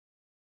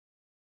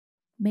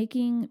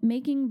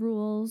 Making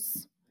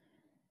rules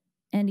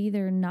and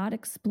either not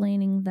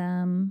explaining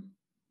them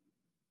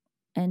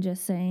and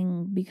just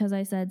saying, because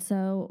I said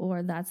so,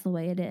 or that's the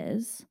way it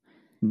is.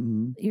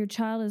 Your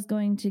child is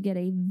going to get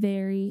a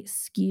very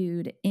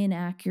skewed,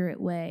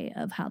 inaccurate way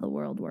of how the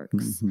world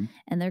works.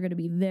 And they're going to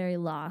be very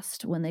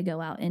lost when they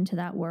go out into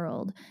that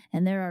world,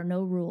 and there are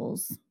no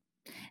rules.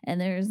 And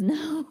there's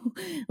no,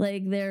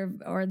 there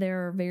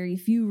are very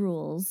few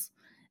rules,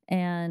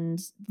 and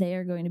they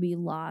are going to be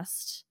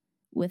lost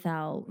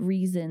without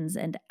reasons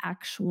and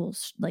actual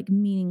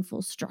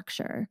meaningful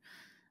structure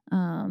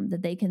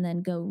that they can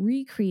then go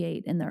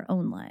recreate in their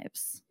own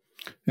lives.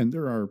 And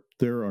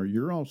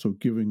you're also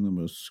giving them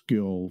a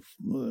skill.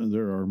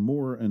 There are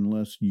more and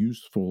less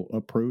useful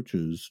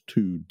approaches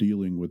to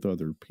dealing with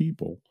other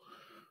people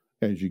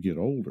as you get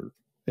older.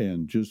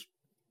 And just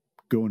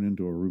going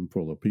into a room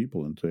full of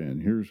people and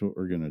saying, here's what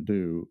we're going to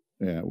do,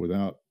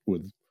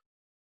 with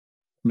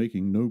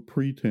making no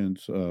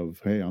pretense of,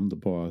 hey, I'm the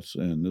boss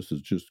and this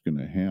is just going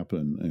to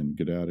happen and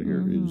get out of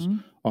here, is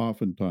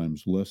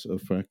oftentimes less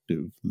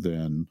effective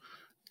than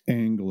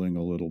angling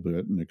a little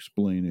bit and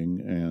explaining,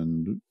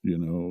 and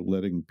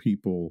letting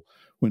people,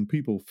 when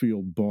people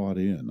feel bought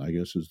in, I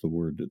guess is the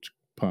word that's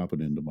popping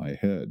into my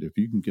head. If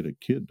you can get a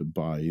kid to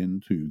buy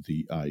into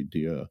the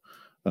idea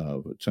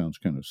of, it sounds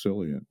kind of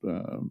silly,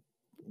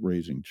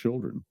 raising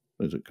children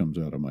as it comes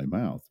out of my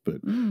mouth,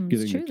 but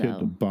getting a kid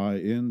to buy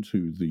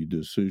into the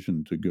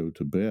decision to go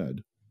to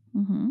bed,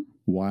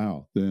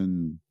 wow,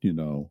 then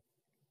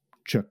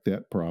check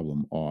that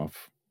problem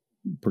off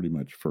pretty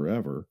much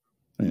forever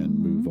and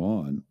move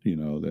on.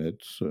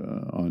 That's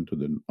onto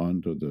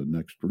the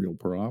next real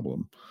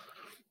problem.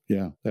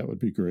 Yeah, that would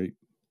be great.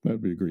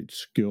 That'd be a great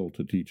skill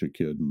to teach a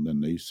kid, and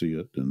then they see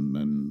it, and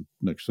then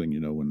next thing you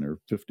know, when they're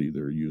 50,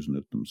 they're using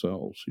it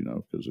themselves,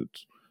 because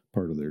it's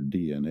part of their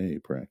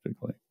DNA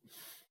practically.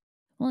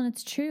 Well, and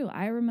it's true.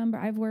 I remember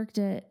I've worked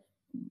at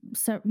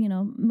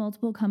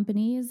multiple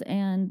companies,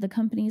 and the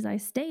companies I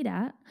stayed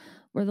at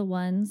were the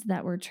ones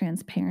that were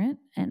transparent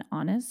and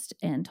honest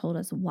and told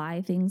us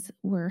why things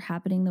were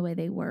happening the way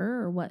they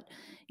were, or what,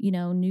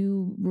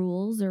 new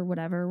rules or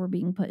whatever were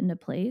being put into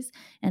place.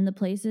 And the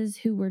places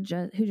who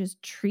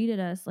just treated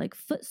us like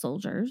foot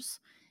soldiers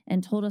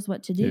and told us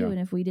what to do. Yeah. And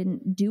if we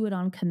didn't do it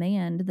on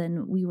command,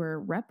 then we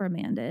were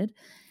reprimanded.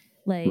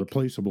 Like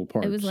replaceable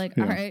parts. It was like,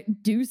 yeah. All right,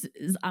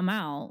 deuces, I'm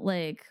out.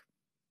 Like,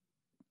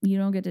 you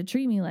don't get to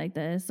treat me like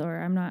this,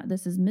 or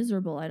this is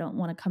miserable. I don't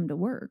want to come to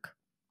work.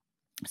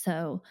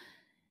 So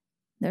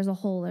there's a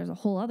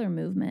whole other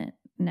movement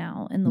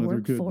now in the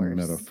workforce, good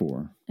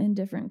metaphor, in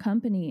different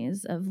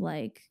companies, of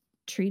like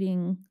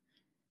treating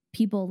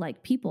people,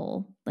 like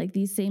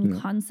these same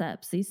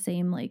concepts, these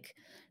same, like,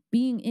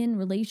 being in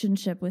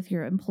relationship with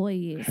your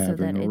employees, having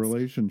so that a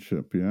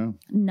relationship,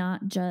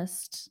 not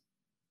just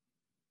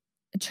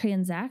a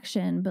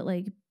transaction, but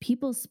like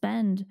people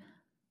spend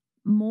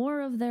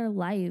more of their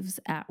lives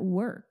at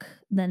work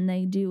than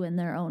they do in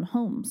their own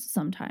homes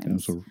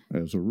sometimes.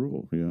 As a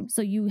rule, yeah.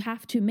 So you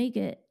have to make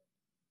it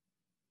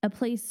a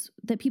place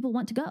that people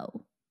want to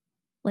go.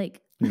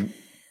 Like,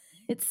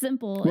 it's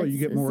simple. Well, you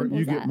get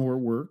more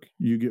work,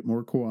 you get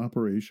more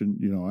cooperation.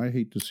 I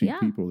hate to see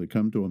people, they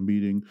come to a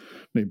meeting,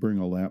 they bring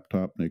a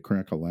laptop, and they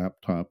crack a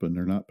laptop, and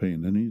they're not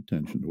paying any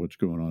attention to what's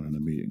going on in the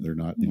meeting. They're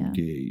not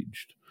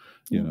engaged,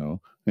 and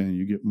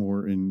you get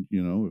more in,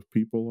 if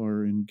people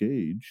are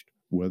engaged,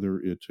 whether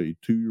it's a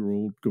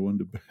 2-year-old going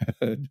to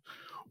bed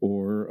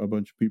or a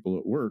bunch of people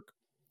at work,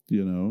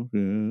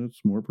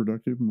 it's more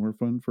productive, more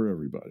fun for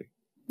everybody.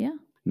 Yeah.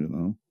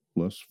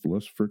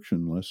 Less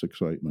friction, less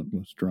excitement,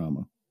 less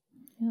drama.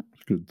 Yep.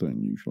 It's a good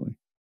thing usually.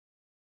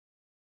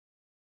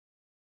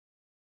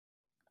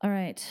 All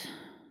right.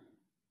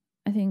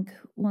 I think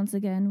once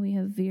again we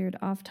have veered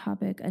off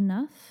topic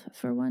enough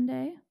for one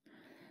day.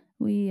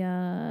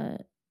 We're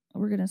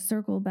going to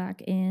circle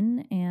back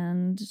in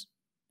and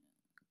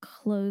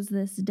close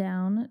this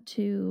down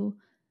to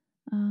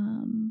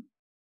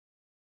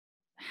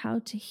how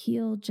to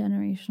heal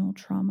generational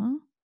trauma.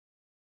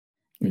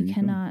 We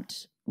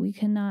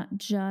cannot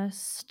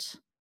just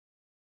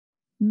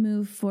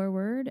move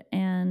forward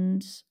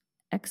and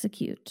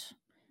execute.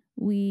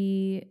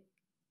 If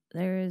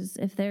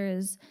there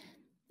is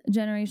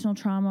generational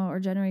trauma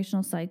or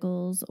generational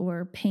cycles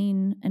or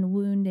pain and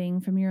wounding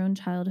from your own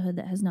childhood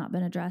that has not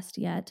been addressed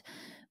yet,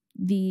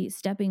 the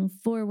stepping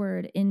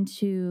forward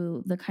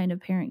into the kind of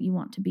parent you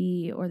want to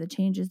be, or the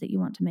changes that you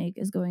want to make,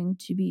 is going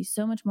to be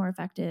so much more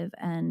effective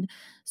and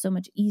so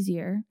much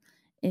easier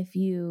if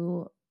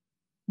you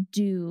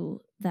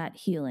do that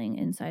healing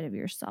inside of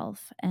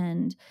yourself.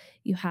 And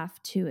you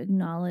have to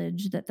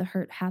acknowledge that the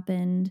hurt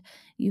happened.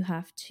 You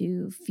have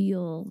to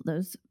feel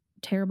those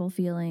terrible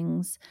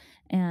feelings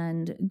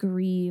and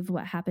grieve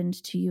what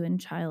happened to you in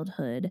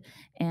childhood,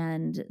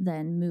 and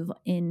then move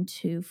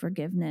into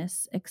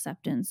forgiveness,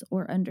 acceptance,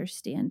 or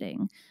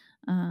understanding.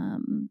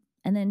 And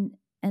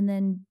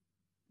then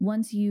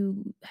once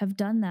you have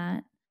done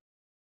that,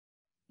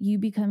 you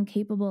become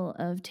capable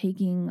of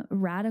taking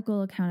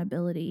radical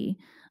accountability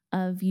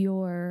of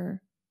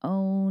your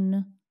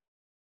own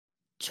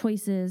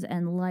choices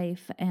and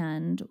life,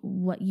 and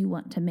what you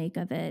want to make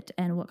of it,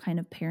 and what kind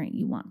of parent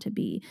you want to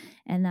be.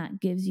 And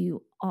that gives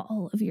you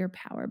all of your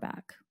power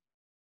back.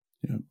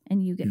 Yeah.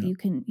 And you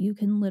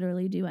can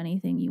literally do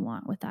anything you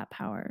want with that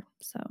power.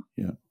 So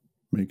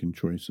making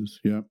choices.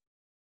 Yeah.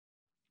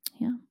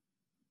 All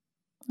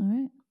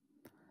right.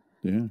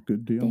 Yeah,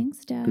 good deal.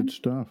 Thanks, Dad. Good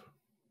stuff.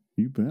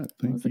 You bet.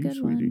 Thank you,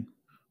 sweetie.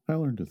 I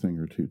learned a thing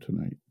or two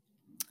tonight.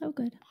 Oh,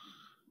 good.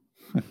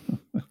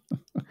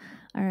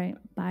 All right.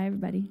 Bye,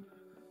 everybody.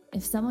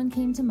 If someone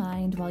came to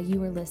mind while you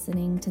were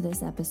listening to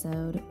this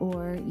episode,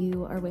 or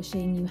you are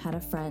wishing you had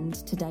a friend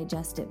to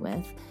digest it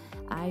with,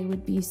 I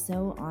would be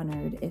so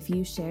honored if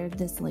you shared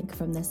this link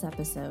from this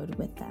episode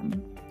with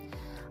them.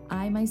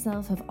 I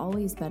myself have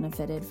always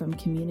benefited from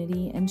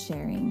community and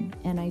sharing,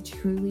 and I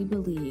truly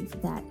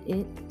believe that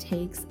it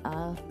takes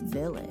a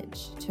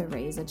village to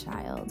raise a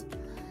child.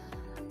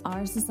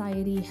 Our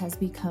society has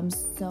become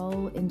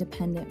so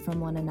independent from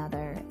one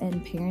another,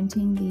 and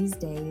parenting these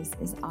days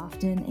is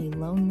often a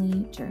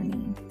lonely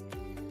journey.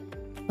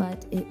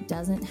 But it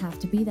doesn't have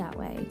to be that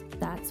way.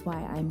 That's why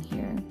I'm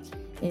here.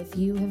 If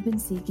you have been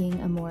seeking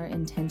a more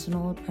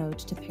intentional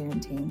approach to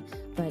parenting,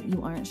 but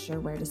you aren't sure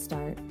where to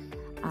start,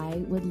 I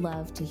would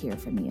love to hear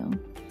from you.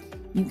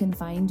 You can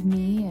find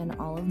me and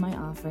all of my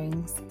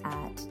offerings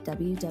at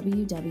www.jennyb.co.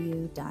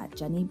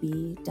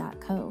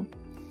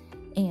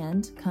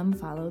 And come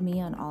follow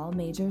me on all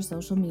major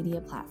social media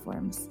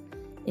platforms.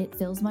 It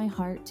fills my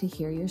heart to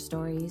hear your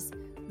stories,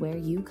 where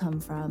you come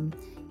from,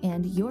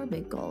 and your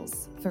big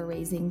goals for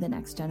raising the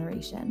next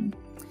generation.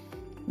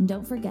 And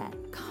don't forget,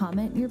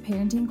 comment your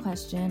parenting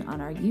question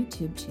on our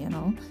YouTube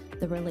channel,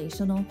 the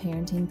Relational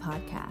Parenting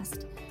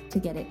Podcast, to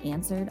get it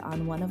answered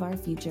on one of our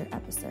future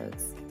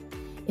episodes.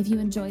 If you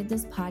enjoyed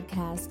this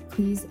podcast,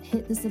 please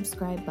hit the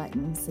subscribe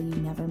button so you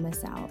never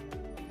miss out.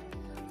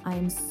 I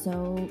am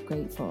so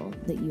grateful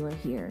that you are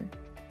here.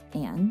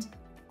 And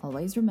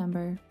always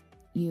remember,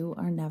 you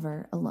are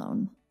never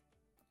alone.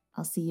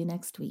 I'll see you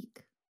next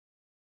week.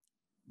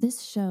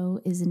 This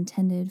show is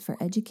intended for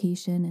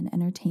education and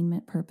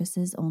entertainment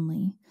purposes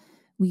only.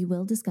 We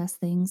will discuss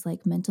things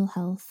like mental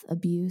health,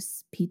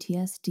 abuse,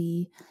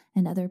 PTSD,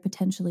 and other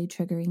potentially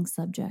triggering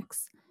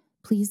subjects.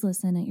 Please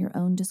listen at your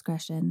own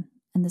discretion,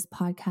 and this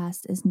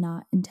podcast is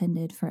not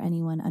intended for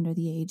anyone under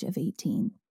the age of 18.